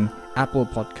using Apple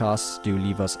Podcasts, do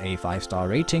leave us a 5-star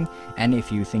rating. And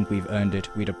if you think we've earned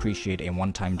it, we'd appreciate a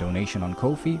one-time donation on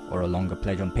Ko-fi or a longer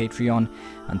pledge on Patreon.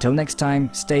 Until next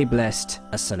time, stay blessed.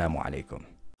 Assalamu alaikum.